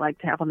bread we like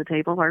to have on the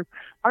table,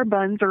 our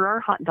buns or our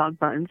hot dog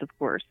buns, of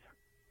course.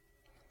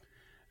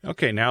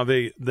 Okay, now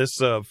this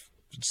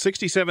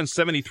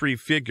 67.73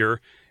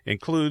 figure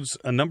includes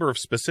a number of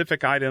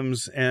specific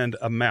items and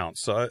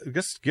amounts. So I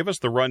guess give us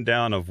the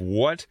rundown of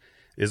what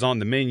is on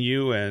the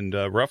menu and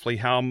roughly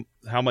how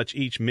much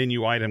each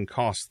menu item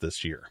costs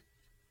this year.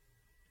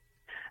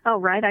 Oh,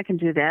 right, I can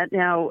do that.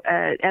 Now,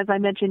 as I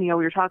mentioned, we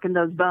were talking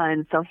those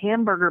buns. So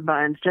hamburger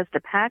buns, just a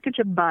package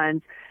of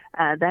buns,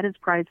 that is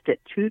priced at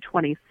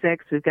 $2.26.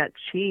 We've got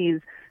cheese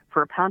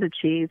for a pound of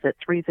cheese at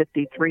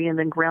 $3.53, and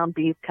then ground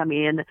beef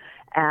coming in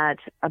at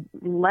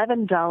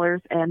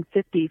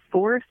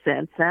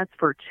 $11.54. That's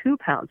for 2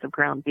 pounds of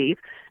ground beef.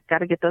 Got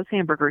to get those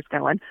hamburgers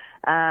going.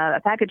 A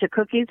package of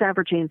cookies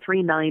averaging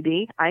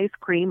 $3.90. Ice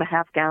cream, a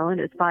half gallon,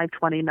 is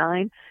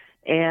 $5.29.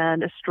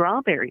 And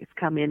strawberries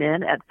coming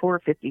in at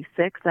 $4.56.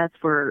 That's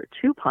for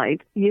 2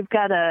 pints. You've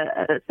got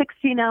a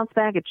 16-ounce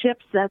bag of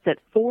chips. That's at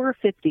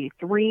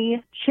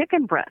 $4.53.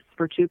 Chicken breasts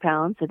for 2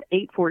 pounds at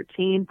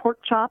 $8.14. Pork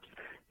chops,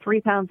 3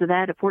 pounds of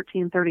that at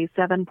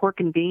 $14.37. Pork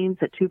and beans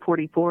at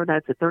 $2.44.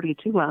 That's a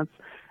 32-ounce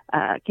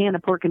can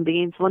of pork and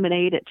beans.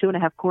 Lemonade at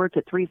 2.5 quarts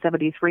at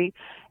 $3.73.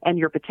 And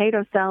your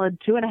potato salad,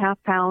 2.5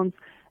 pounds,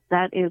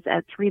 that is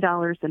at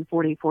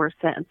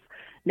 $3.44.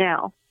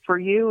 Now, for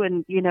you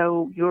and,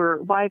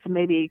 your wife and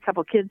maybe a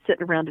couple kids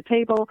sitting around a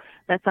table,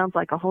 that sounds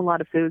like a whole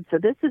lot of food. So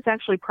this is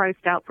actually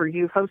priced out for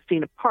you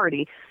hosting a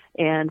party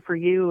and for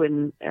you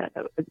and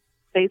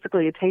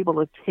basically a table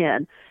of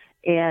 10.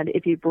 And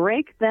if you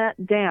break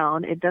that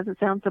down, it doesn't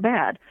sound so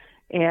bad.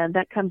 And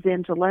that comes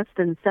into less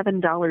than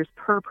 $7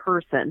 per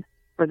person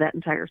for that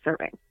entire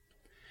serving.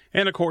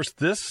 And, of course,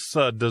 this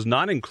does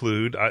not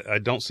include, I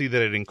don't see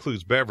that it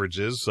includes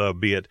beverages,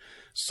 be it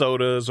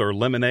sodas or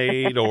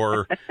lemonade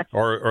or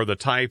the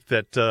type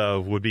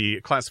that would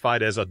be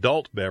classified as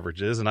adult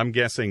beverages. And I'm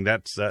guessing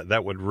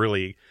that would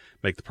really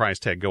make the price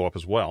tag go up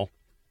as well.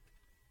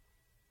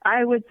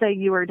 I would say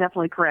you are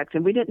definitely correct.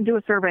 And we didn't do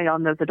a survey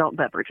on those adult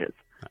beverages.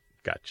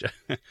 Gotcha.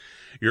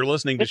 You're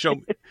listening to Show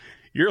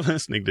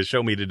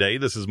Me Today.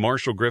 This is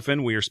Marshall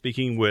Griffin. We are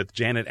speaking with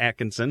Janet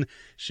Atkinson.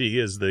 She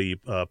is the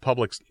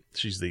public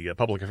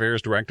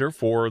affairs director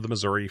for the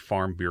Missouri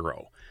Farm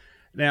Bureau.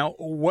 Now,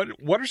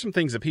 what are some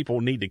things that people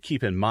need to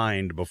keep in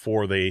mind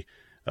before they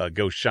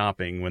go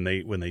shopping when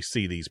they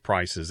see these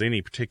prices?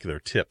 Any particular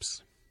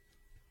tips?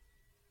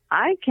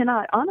 I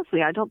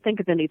don't think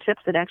of any tips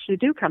that actually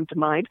do come to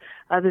mind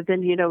other than,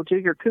 do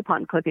your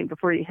coupon clipping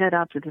before you head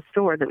out to the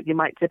store that you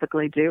might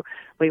typically do.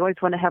 We always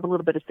want to have a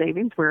little bit of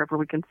savings wherever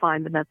we can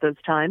find them at those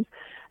times.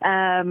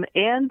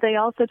 And they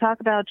also talk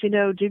about,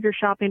 do your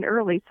shopping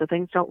early so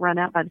things don't run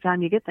out by the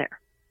time you get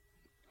there.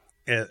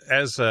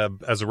 As a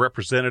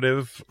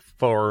representative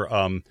for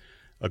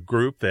a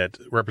group that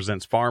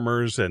represents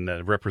farmers and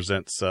that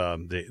represents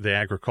the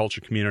agriculture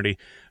community,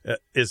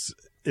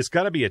 it's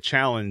got to be a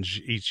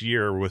challenge each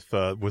year with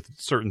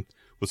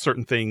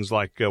certain things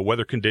like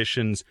weather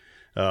conditions,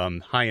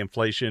 high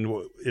inflation.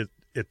 What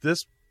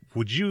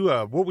would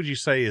you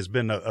say has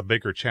been a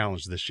bigger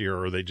challenge this year,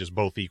 or are they just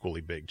both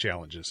equally big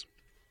challenges?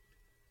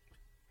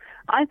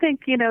 I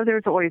think,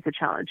 there's always a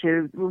challenge.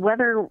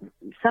 Weather,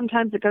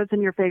 sometimes it goes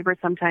in your favor,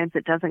 sometimes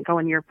it doesn't go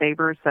in your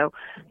favor. So,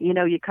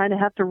 you kind of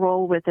have to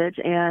roll with it.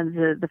 And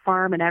the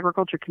farm and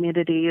agriculture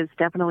community is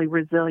definitely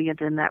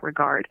resilient in that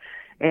regard.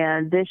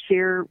 And this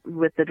year,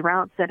 with the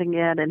drought setting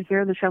in, and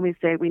here in the Show Me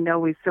State, we know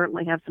we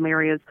certainly have some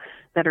areas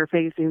that are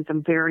facing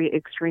some very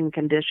extreme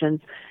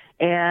conditions.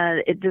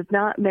 And it does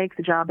not make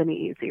the job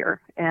any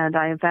easier. And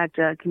I, in fact,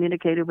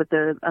 communicated with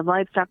a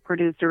livestock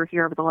producer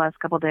here over the last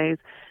couple of days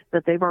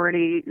that they've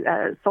already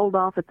sold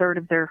off a third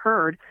of their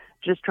herd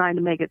just trying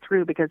to make it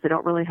through because they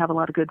don't really have a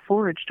lot of good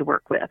forage to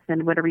work with.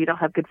 And whenever you don't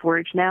have good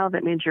forage now,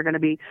 that means you're going to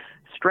be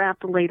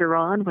strapped later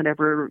on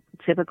whenever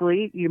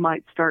typically you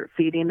might start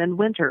feeding in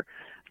winter.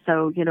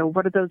 So,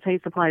 what are those hay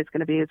supplies going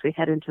to be as we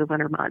head into the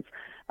winter months?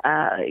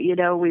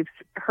 We've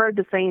heard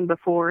the saying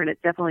before, and it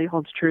definitely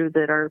holds true,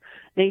 that our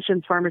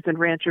nation's farmers and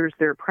ranchers,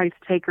 they're price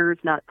takers,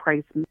 not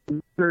price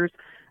movers.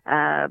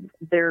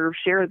 Their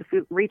share of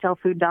the retail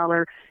food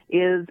dollar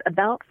is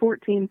about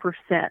 14%.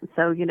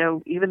 So,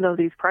 even though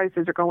these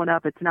prices are going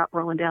up, it's not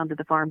rolling down to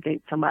the farm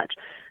gate so much.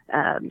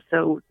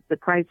 So the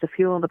price of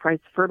fuel, the price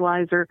of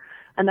fertilizer,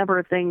 a number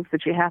of things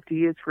that you have to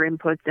use for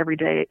inputs every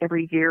day,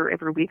 every year,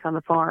 every week on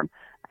the farm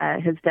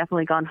has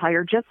definitely gone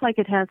higher, just like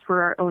it has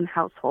for our own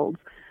households.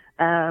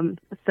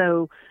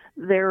 So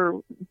they're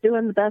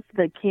doing the best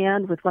they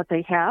can with what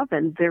they have,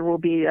 and there will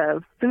be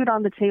food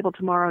on the table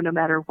tomorrow no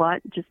matter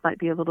what. Just might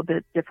be a little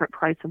bit different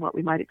price than what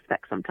we might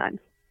expect sometimes.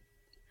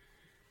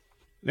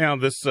 Now,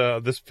 this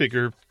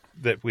figure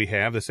that we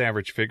have, this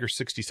average figure,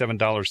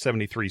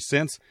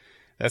 $67.73,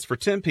 that's for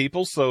 10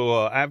 people.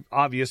 So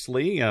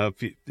obviously,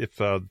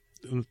 if a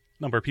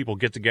number of people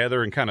get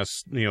together and kind of,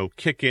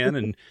 kick in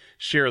and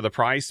share the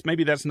price,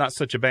 maybe that's not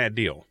such a bad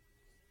deal.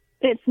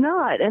 It's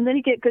not. And then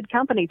you get good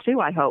company,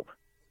 too, I hope.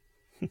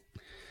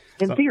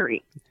 In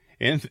theory.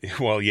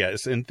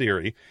 Yes, in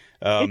theory.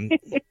 I'm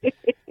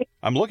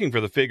looking for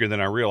the figure,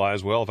 then I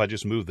realize, well, if I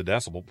just move the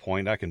decimal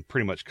point, I can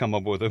pretty much come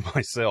up with it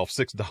myself,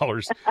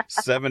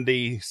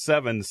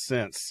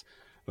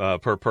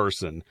 $6.77 per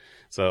person.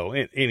 So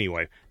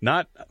anyway,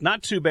 not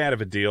too bad of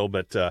a deal,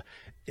 but I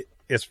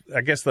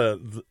guess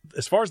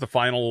as far as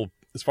kind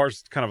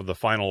of the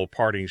final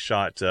parting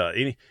shot,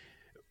 any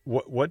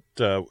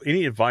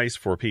advice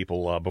for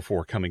people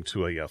before coming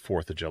to a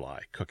 4th of July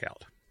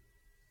cookout?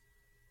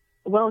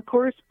 Well, of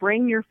course,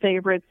 bring your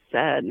favorites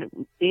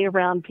and be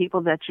around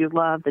people that you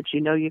love, that you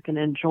know you can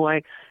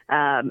enjoy.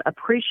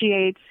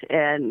 Appreciate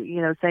and,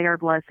 say our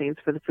blessings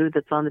for the food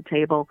that's on the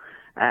table.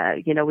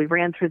 We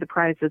ran through the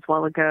prices a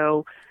while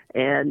ago,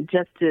 and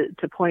just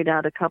to point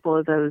out a couple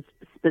of those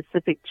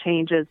specific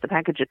changes, the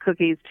package of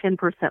cookies, 10%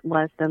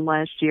 less than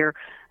last year.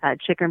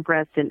 Chicken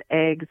breast and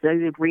eggs,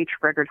 they reached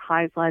record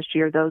highs last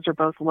year. Those are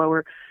both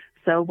lower.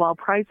 So while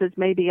prices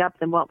may be up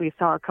than what we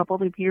saw a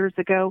couple of years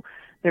ago,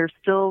 there's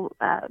still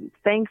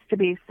thanks to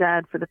be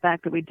said for the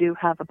fact that we do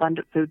have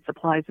abundant food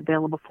supplies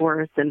available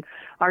for us. And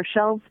our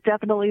shelves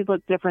definitely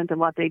look different than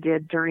what they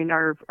did during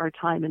our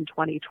time in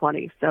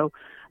 2020. So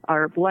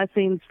our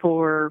blessings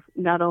for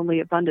not only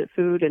abundant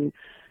food and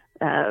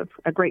a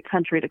great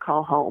country to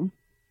call home.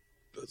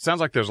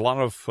 Sounds like there's a lot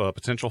of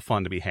potential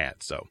fun to be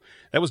had. So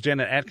that was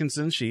Janet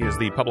Atkinson. She is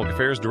the Public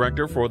Affairs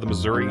Director for the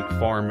Missouri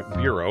Farm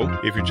Bureau.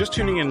 If you're just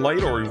tuning in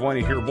late or you want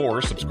to hear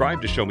more,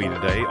 subscribe to Show Me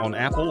Today on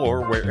Apple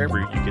or wherever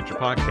you get your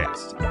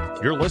podcasts.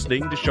 You're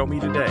listening to Show Me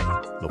Today,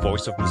 the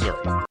voice of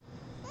Missouri.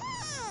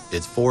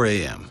 It's 4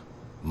 a.m.,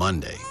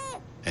 Monday,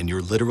 and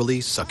you're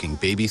literally sucking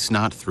baby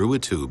snot through a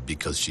tube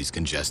because she's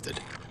congested.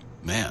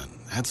 Man,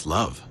 that's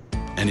love.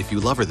 And if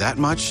you love her that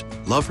much,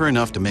 love her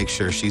enough to make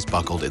sure she's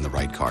buckled in the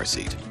right car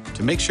seat.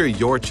 To make sure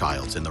your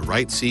child's in the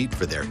right seat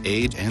for their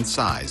age and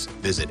size,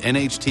 visit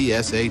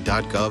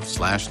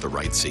nhtsa.gov/the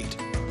right seat.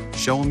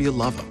 Show them you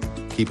love them.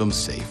 Keep them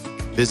safe.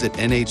 Visit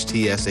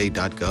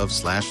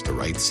nhtsa.gov/the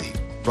right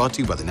seat. Brought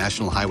to you by the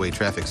National Highway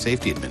Traffic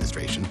Safety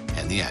Administration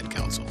and the Ad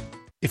Council.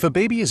 If a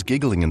baby is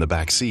giggling in the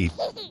back seat,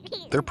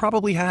 they're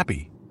probably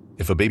happy.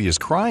 If a baby is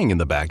crying in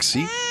the back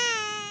seat,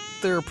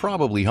 they're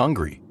probably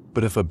hungry.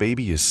 But if a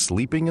baby is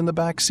sleeping in the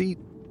back seat,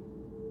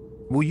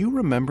 will you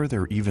remember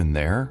they're even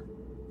there?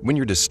 When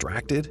you're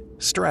distracted,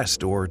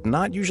 stressed, or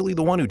not usually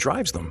the one who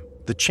drives them,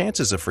 the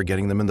chances of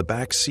forgetting them in the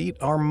back seat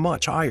are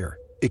much higher.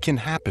 It can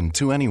happen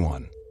to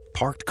anyone.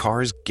 Parked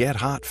cars get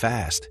hot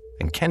fast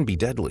and can be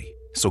deadly.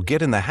 So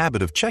get in the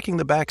habit of checking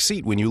the back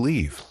seat when you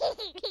leave.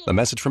 A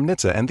message from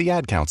NHTSA and the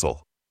Ad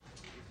Council.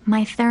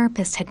 My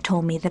therapist had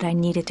told me that I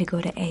needed to go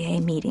to AA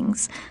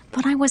meetings,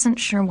 but I wasn't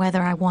sure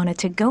whether I wanted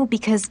to go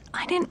because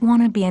I didn't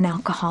want to be an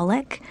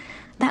alcoholic.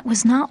 That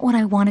was not what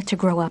I wanted to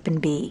grow up and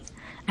be.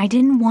 I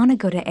didn't want to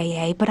go to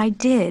AA, but I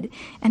did,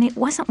 and it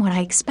wasn't what I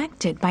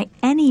expected by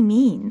any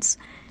means.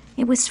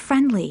 It was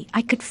friendly.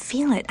 I could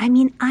feel it.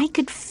 I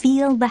could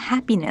feel the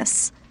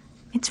happiness.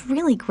 It's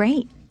really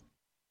great.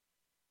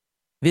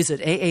 Visit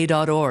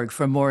AA.org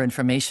for more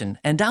information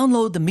and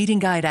download the Meeting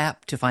Guide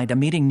app to find a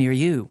meeting near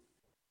you.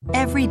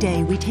 Every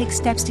day we take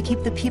steps to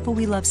keep the people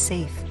we love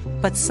safe,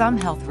 but some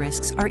health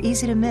risks are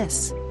easy to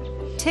miss.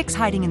 Ticks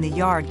hiding in the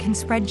yard can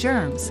spread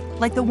germs,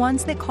 like the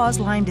ones that cause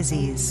Lyme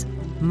disease.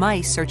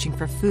 Mice searching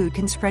for food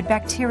can spread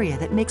bacteria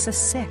that makes us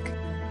sick.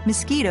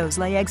 Mosquitoes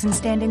lay eggs in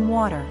standing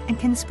water and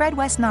can spread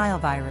West Nile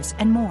virus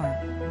and more.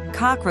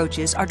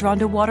 Cockroaches are drawn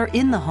to water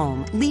in the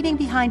home, leaving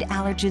behind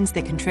allergens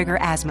that can trigger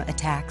asthma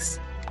attacks.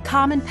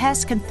 Common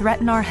pests can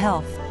threaten our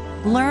health.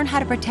 Learn how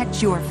to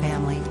protect your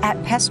family at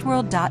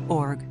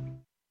pestworld.org.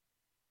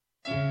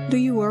 Do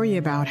you worry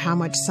about how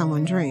much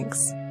someone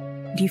drinks?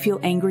 Do you feel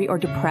angry or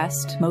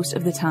depressed most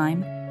of the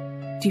time?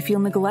 Do you feel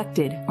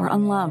neglected or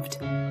unloved?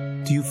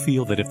 Do you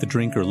feel that if the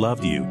drinker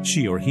loved you,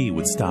 she or he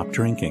would stop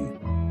drinking?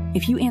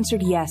 If you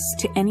answered yes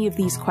to any of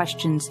these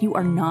questions, you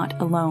are not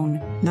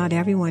alone. Not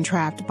everyone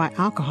trapped by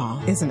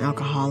alcohol is an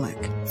alcoholic.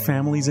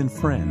 Families and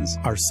friends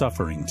are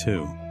suffering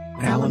too.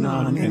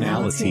 Al-Anon and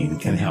Alateen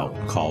can help.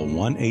 Call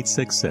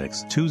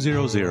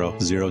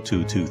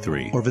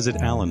 1-866-200-0223 or visit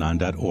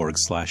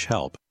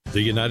alanon.org/help.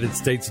 The United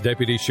States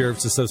Deputy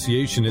Sheriff's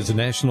Association is a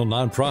national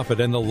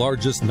nonprofit and the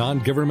largest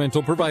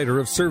non-governmental provider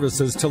of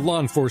services to law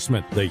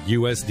enforcement. The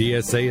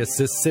USDSA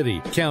assists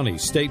city, county,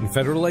 state, and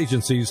federal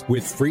agencies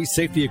with free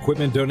safety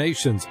equipment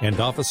donations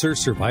and officer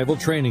survival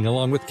training,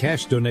 along with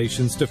cash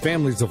donations to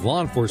families of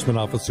law enforcement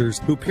officers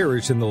who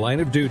perish in the line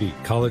of duty,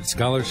 college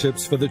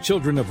scholarships for the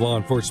children of law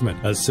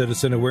enforcement, a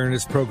citizen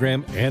awareness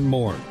program, and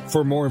more.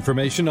 For more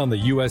information on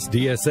the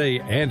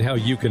USDSA and how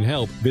you can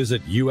help,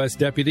 visit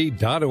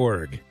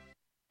usdeputy.org.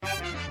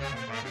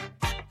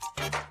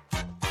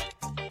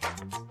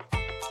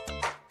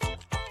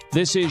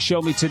 This is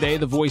Show Me Today,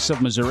 the voice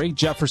of Missouri.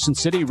 Jefferson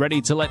City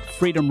ready to let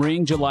freedom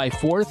ring July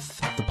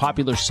 4th. The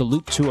popular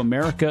Salute to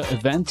America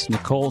event.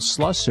 Nicole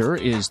Slusser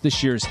is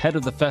this year's head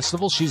of the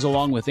festival. She's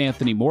along with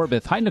Anthony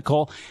Morbith. Hi,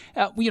 Nicole.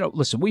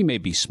 Listen, we may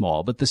be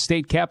small, but the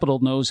state capitol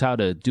knows how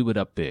to do it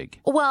up big.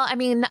 Well,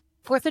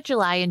 4th of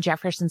July in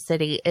Jefferson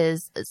City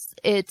it's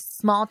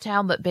small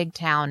town but big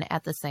town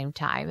at the same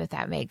time, if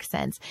that makes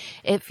sense.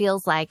 It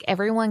feels like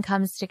everyone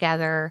comes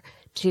together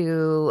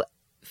to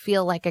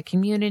feel like a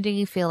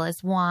community, feel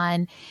as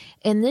one.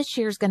 And this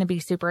year's going to be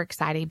super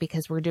exciting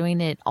because we're doing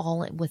it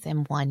all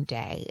within one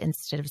day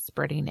instead of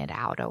spreading it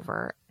out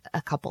over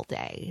a couple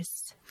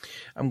days.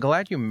 I'm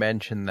glad you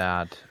mentioned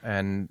that,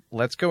 and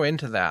let's go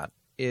into that.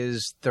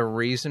 is the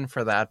reason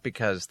for that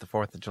because the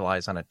 4th of July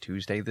is on a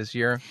Tuesday this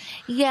year?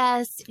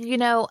 Yes,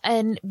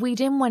 and we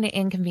didn't want to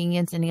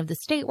inconvenience any of the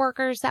state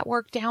workers that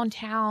work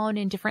downtown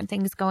and different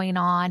things going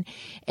on.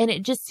 And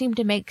it just seemed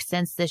to make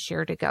sense this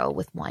year to go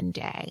with one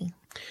day.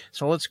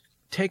 So let's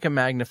take a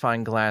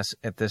magnifying glass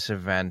at this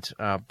event,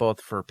 both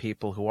for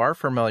people who are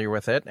familiar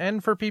with it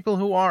and for people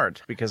who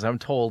aren't, because I'm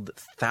told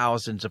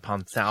thousands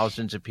upon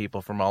thousands of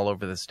people from all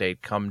over the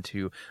state come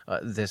to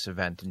this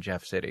event in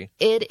Jeff City.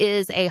 It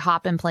is a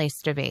hopping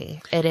place to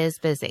be. It is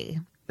busy.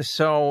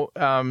 So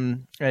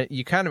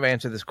you kind of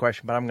answered this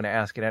question, but I'm going to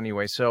ask it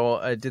anyway.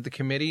 So did the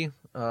committee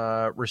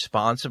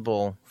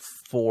responsible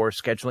for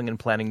scheduling and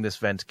planning this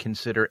event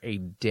consider a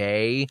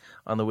day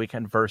on the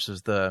weekend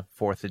versus the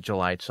 4th of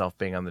July itself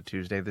being on the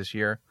Tuesday this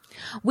year?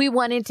 We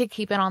wanted to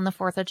keep it on the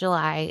 4th of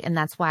July, and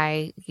that's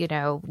why,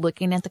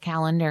 looking at the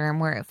calendar and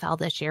where it fell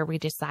this year, we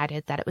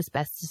decided that it was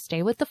best to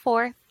stay with the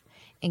 4th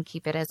and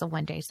keep it as a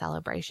one-day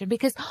celebration,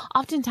 because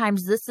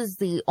oftentimes this is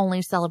the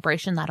only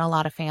celebration that a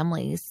lot of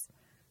families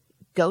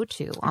go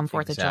to on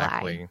 4th of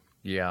July.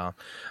 Yeah.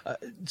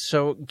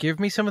 So give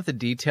me some of the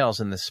details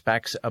and the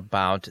specs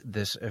about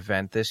this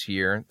event this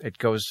year. It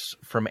goes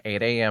from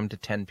 8 a.m. to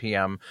 10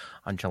 p.m.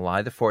 on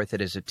July the 4th.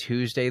 It is a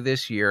Tuesday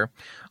this year.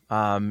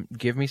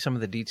 Give me some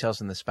of the details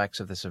and the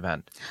specs of this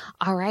event.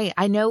 All right.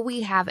 I know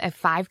we have a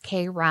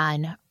 5K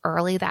run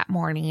early that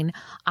morning.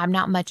 I'm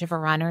not much of a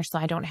runner, so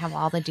I don't have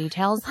all the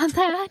details on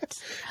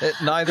that.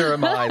 Neither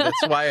am I.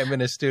 That's why I'm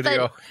in a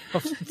studio all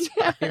the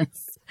time.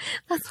 Yes.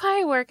 That's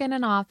why I work in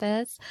an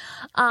office.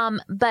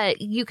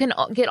 But you can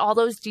get all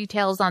those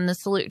details on the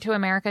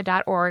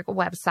salutetoamerica.org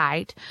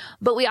website.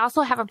 But we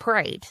also have a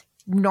parade.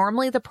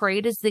 Normally the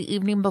parade is the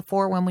evening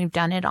before when we've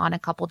done it on a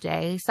couple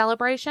day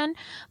celebration.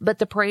 But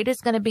the parade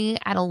is going to be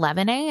at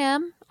 11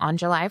 a.m. on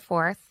July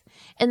 4th.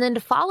 And then to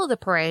follow the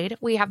parade,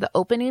 we have the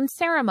opening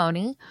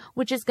ceremony,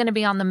 which is going to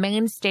be on the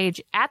main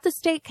stage at the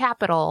state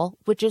capitol,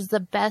 which is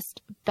the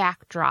best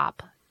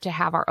backdrop to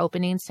have our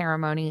opening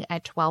ceremony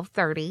at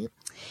 12:30.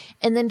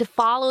 And then to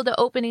follow the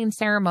opening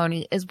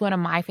ceremony is one of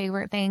my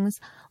favorite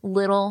things,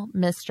 Little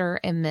Mr.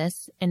 and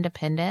Miss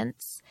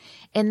Independence.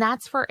 And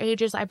that's for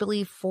ages, I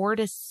believe, 4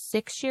 to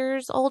 6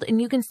 years old.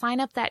 And you can sign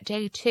up that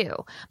day too.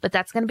 But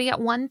that's going to be at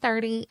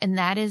 1:30, and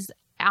that is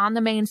on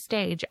the main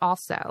stage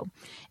also.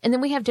 And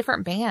then we have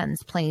different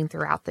bands playing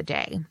throughout the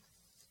day.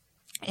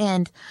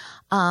 And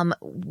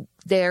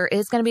there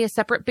is going to be a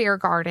separate beer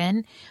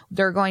garden.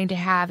 They're going to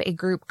have a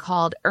group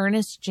called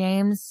Ernest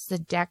James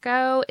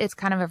Sedeco. It's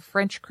kind of a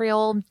French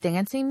Creole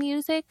dancing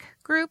music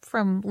group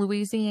from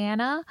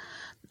Louisiana.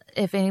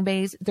 If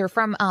anybody's, they're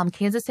from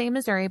Kansas City,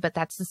 Missouri, but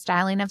that's the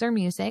styling of their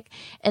music.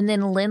 And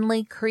then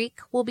Lindley Creek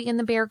will be in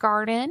the beer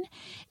garden,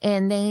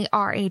 and they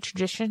are a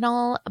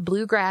traditional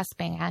bluegrass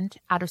band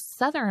out of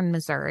southern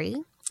Missouri.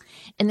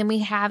 And then we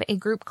have a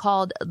group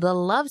called the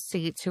Love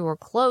Seats who will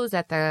close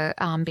at the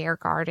beer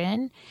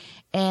garden.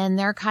 And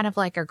they're kind of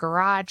like a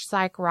garage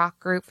psych rock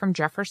group from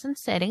Jefferson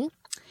City.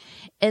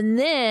 And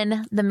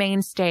then the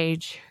main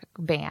stage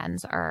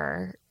bands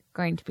are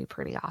going to be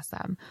pretty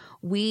awesome.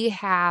 We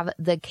have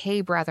the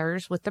K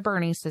Brothers with the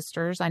Bernie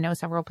Sisters. I know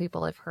several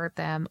people have heard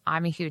them.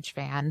 I'm a huge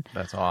fan.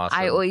 That's awesome.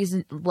 I always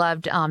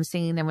loved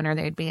seeing them whenever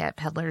they'd be at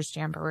Peddler's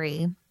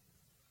Jamboree.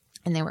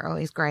 And they were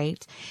always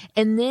great.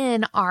 And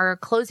then our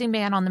closing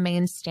band on the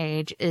main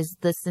stage is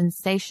the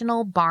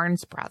Sensational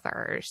Barnes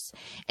Brothers.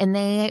 And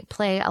they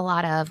play a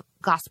lot of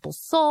gospel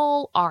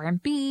soul,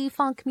 R&B,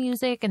 funk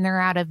music, and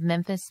they're out of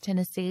Memphis,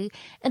 Tennessee.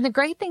 And the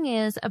great thing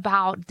is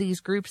about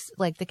these groups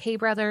like the K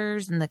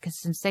Brothers and the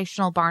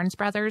Sensational Barnes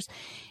Brothers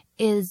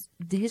is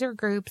these are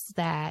groups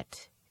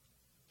that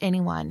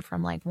anyone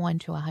from like 1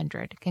 to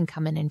 100 can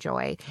come and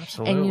enjoy.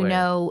 Absolutely.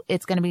 And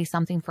it's going to be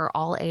something for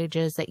all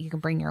ages that you can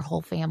bring your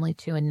whole family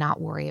to and not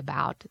worry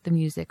about the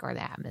music or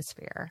the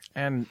atmosphere.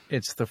 And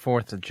it's the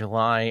 4th of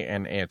July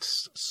and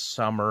it's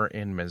summer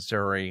in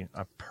Missouri,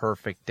 a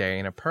perfect day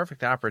and a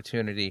perfect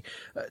opportunity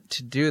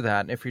to do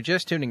that. And if you're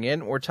just tuning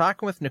in, we're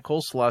talking with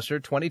Nicole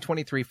Slusser,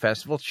 2023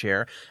 Festival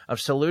Chair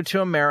of Salute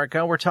to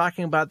America. We're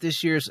talking about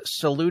this year's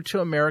Salute to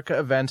America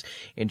event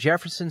in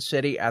Jefferson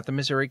City at the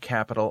Missouri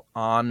Capitol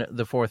on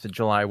the 4th of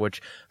July,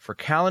 which for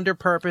calendar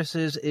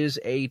purposes is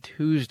a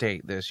Tuesday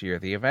this year.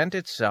 The event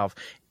itself,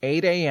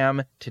 8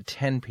 a.m. to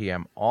 10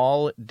 p.m.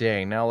 all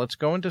day. Now let's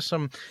go into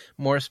some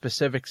more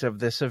specifics of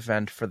this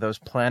event for those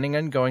planning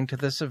on going to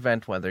this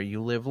event, whether you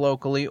live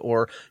locally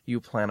or you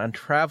plan on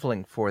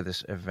traveling for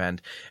this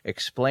event.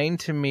 Explain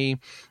to me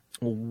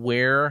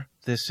where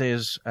this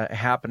is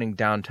happening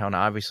downtown,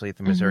 obviously at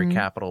the Missouri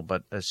Capitol,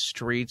 but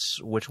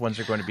streets, which ones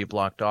are going to be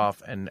blocked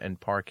off, and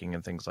parking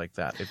and things like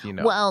that, if you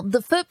know. Well,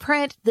 the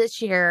footprint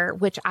this year,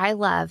 which I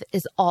love,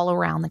 is all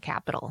around the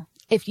Capitol.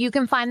 If you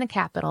can find the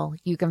Capitol,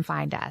 you can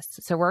find us.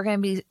 So we're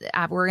going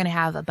to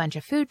have a bunch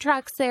of food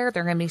trucks there.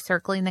 They're going to be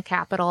circling the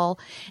Capitol.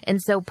 And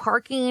so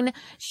parking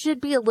should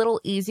be a little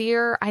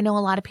easier. I know a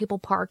lot of people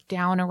park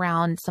down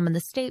around some of the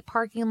state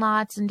parking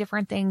lots and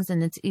different things,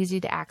 and it's easy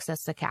to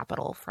access the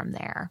Capitol from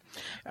there.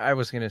 I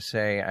was going to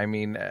say, I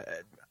mean,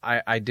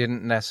 I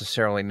didn't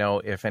necessarily know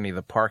if any of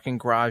the parking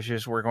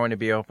garages were going to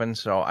be open,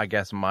 so I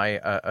guess my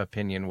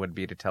opinion would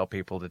be to tell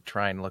people to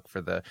try and look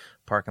for the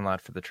parking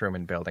lot for the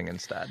Truman Building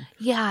instead.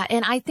 Yeah,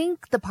 and I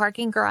think the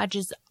parking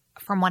garages,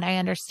 from what I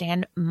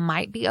understand,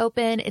 might be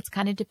open. It's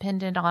kind of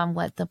dependent on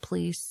what the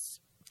police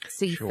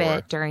see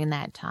fit during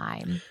that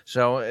time.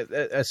 So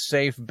a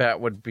safe bet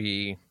would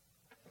be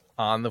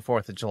on the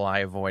 4th of July,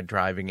 avoid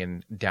driving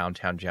in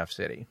downtown Jeff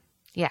City.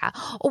 Yeah.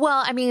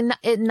 Well, I mean,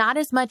 not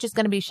as much is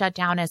going to be shut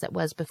down as it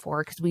was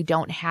before because we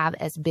don't have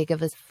as big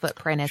of a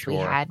footprint as we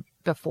had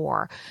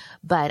before.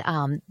 But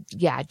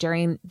yeah,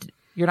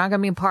 you're not going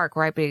to be in park,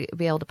 right? Be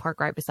able to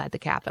park right beside the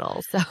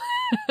Capitol. So.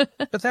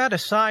 But that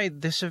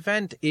aside, this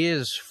event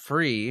is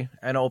free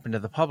and open to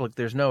the public.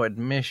 There's no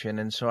admission.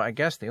 And so I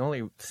guess the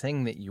only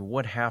thing that you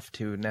would have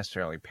to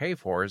necessarily pay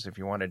for is if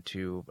you wanted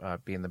to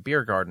be in the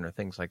beer garden or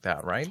things like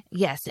that, right?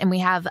 Yes. And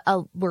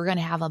we're going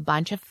to have a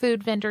bunch of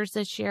food vendors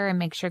this year and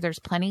make sure there's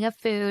plenty of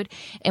food.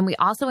 And we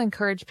also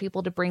encourage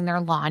people to bring their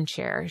lawn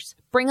chairs.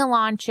 Bring a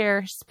lawn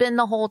chair, spend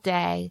the whole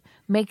day,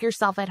 make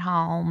yourself at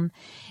home.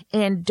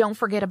 And don't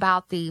forget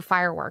about the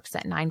fireworks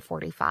at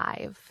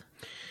 9:45.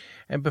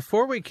 And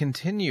before we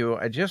continue,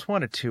 I just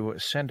wanted to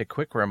send a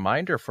quick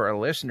reminder for our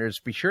listeners.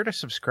 Be sure to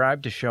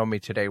subscribe to Show Me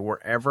Today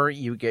wherever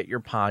you get your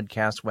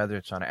podcasts, whether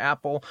it's on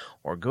Apple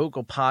or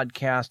Google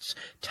Podcasts.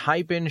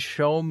 Type in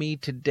Show Me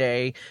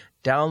Today.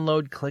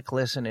 Download, click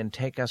listen, and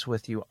take us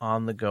with you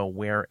on the go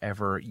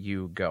wherever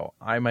you go.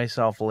 I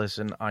myself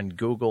listen on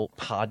Google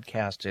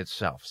Podcasts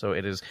itself. So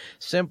it is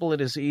simple,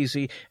 it is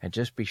easy, and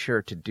just be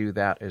sure to do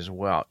that as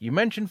well. You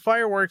mentioned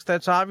fireworks.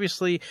 That's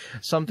obviously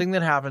something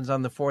that happens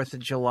on the 4th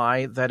of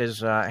July that is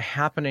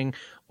happening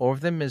over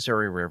the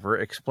Missouri River.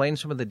 Explain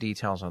some of the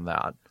details on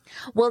that.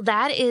 Well,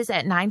 that is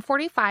at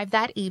 9:45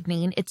 that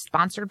evening. It's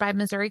sponsored by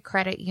Missouri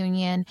Credit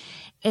Union,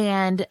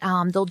 and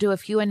they'll do a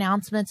few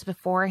announcements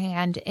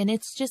beforehand. And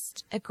it's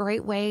just a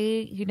great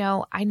way. You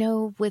know, I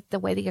know with the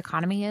way the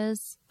economy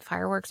is,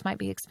 fireworks might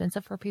be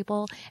expensive for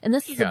people. And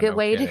this is a good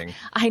way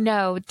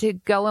to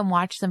go and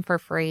watch them for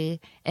free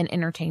and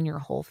entertain your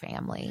whole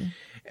family.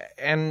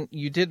 And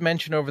you did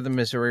mention over the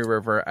Missouri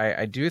River.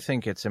 I do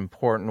think it's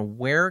important.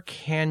 Where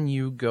can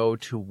you go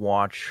to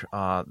watch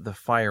the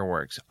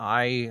fireworks?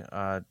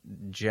 I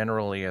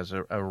generally, as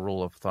a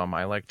rule of thumb,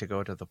 I like to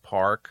go to the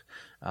park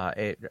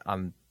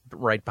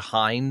right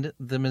behind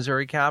the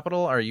Missouri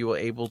Capitol. Are you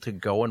able to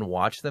go and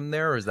watch them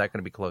there, or is that going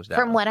to be closed down?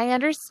 From what I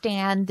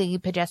understand, the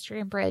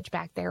pedestrian bridge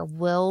back there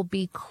will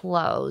be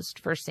closed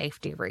for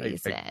safety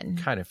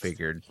reasons. I kind of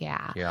figured.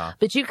 Yeah.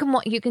 But you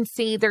can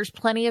see there's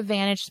plenty of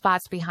vantage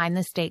spots behind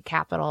the state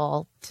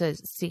capitol to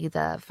see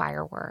the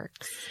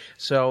fireworks.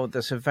 So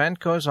this event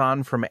goes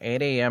on from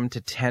 8 a.m.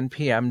 to 10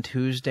 p.m.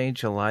 Tuesday,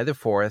 July the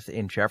 4th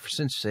in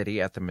Jefferson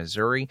City at the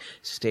Missouri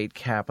State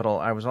Capitol.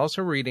 I was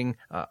also reading,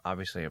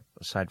 obviously,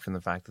 aside from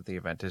the fact that the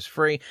event is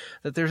free,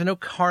 that there's no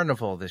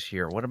carnival this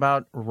year. What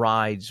about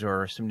rides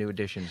or some new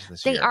additions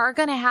this year? They are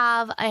going to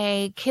have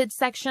a kids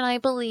section, I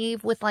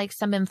believe, with like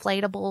some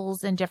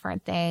inflatables and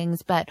different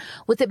things. But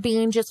with it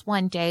being just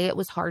one day, it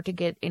was hard to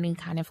get any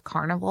kind of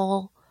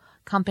carnival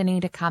company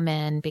to come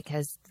in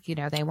because, you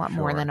know, they want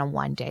more than a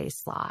one-day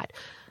slot.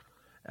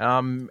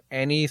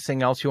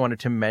 Anything else you wanted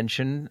to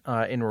mention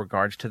in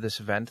regards to this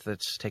event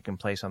that's taking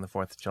place on the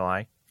 4th of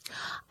July?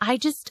 I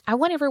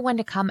want everyone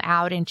to come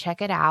out and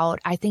check it out.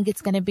 I think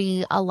it's going to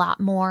be a lot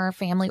more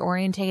family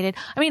orientated.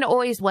 I mean, it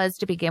always was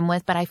to begin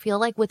with, but I feel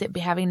like with it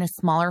having a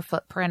smaller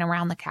footprint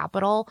around the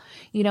Capitol,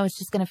 you know, it's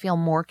just going to feel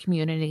more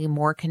community,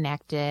 more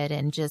connected.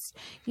 And just,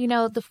 you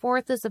know, the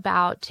 4th is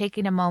about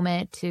taking a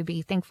moment to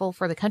be thankful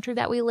for the country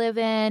that we live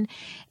in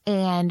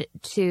and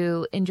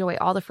to enjoy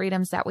all the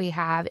freedoms that we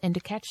have and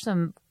to catch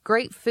some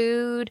great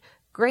food,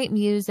 great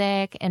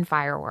music, and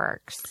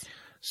fireworks.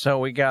 So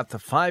we got the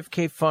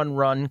 5K fun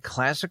run,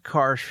 classic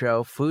car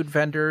show, food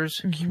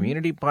vendors,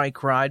 community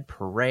bike ride,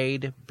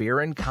 parade, beer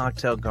and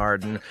cocktail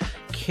garden,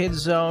 kids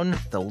zone,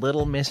 the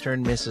Little Mr.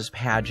 and Mrs.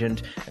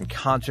 pageant, and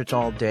concerts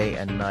all day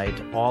and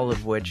night, all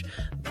of which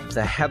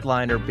the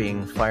headliner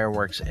being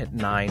fireworks at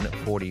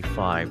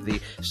 9:45.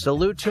 The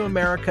Salute to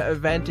America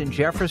event in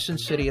Jefferson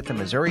City at the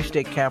Missouri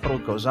State Capitol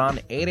goes on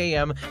 8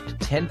 a.m. to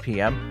 10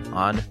 p.m.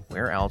 on,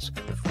 where else,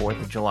 the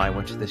 4th of July,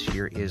 which this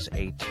year is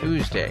a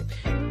Tuesday.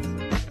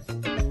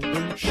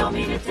 Show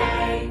me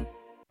today.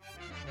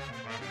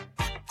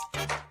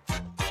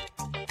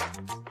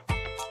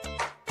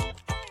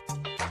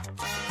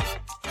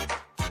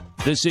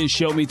 This is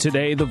Show Me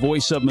Today, the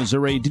voice of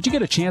Missouri. Did you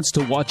get a chance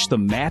to watch the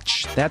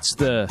match? That's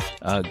the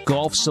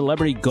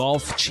Celebrity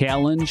Golf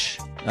Challenge.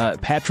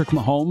 Patrick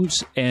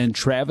Mahomes and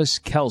Travis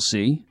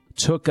Kelce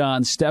took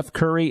on Steph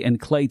Curry and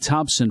Klay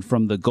Thompson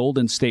from the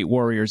Golden State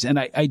Warriors. And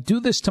I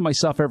do this to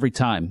myself every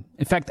time.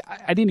 In fact,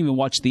 I didn't even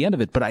watch the end of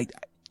it, but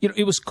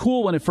it was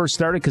cool when it first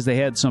started because they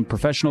had some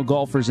professional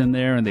golfers in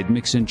there and they'd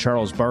mix in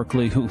Charles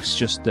Barkley, who's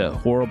just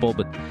horrible.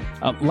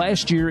 But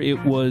last year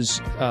it was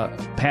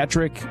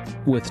Patrick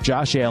with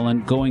Josh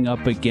Allen going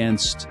up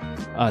against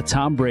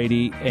Tom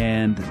Brady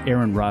and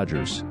Aaron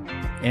Rodgers.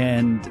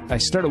 And I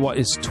started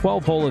it's a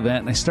 12-hole event,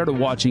 and I started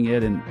watching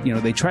it, and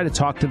they try to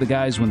talk to the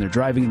guys when they're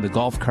driving in the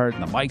golf cart,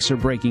 and the mics are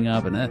breaking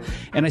up, and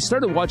I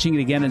started watching it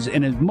again,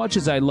 and as much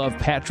as I love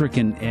Patrick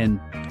and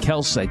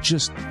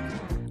Kels,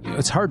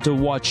 it's hard to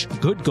watch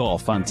good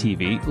golf on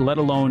TV, let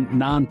alone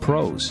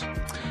non-pros.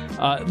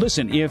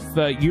 Listen, if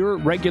your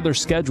regular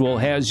schedule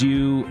has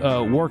you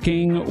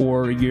working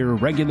or your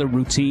regular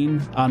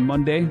routine on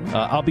Monday,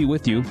 I'll be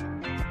with you.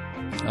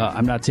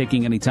 I'm not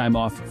taking any time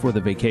off for the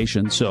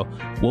vacation, so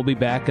we'll be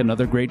back.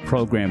 Another great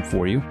program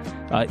for you.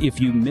 If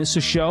you miss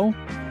a show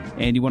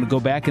and you want to go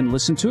back and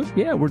listen to it,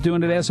 yeah, we're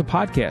doing it as a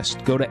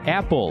podcast. Go to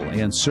Apple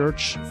and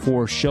search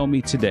for Show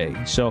Me Today.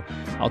 So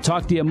I'll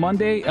talk to you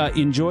Monday.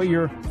 Enjoy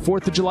your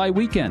 4th of July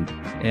weekend,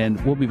 and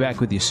we'll be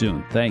back with you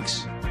soon.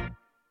 Thanks.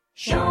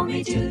 Show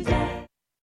me today.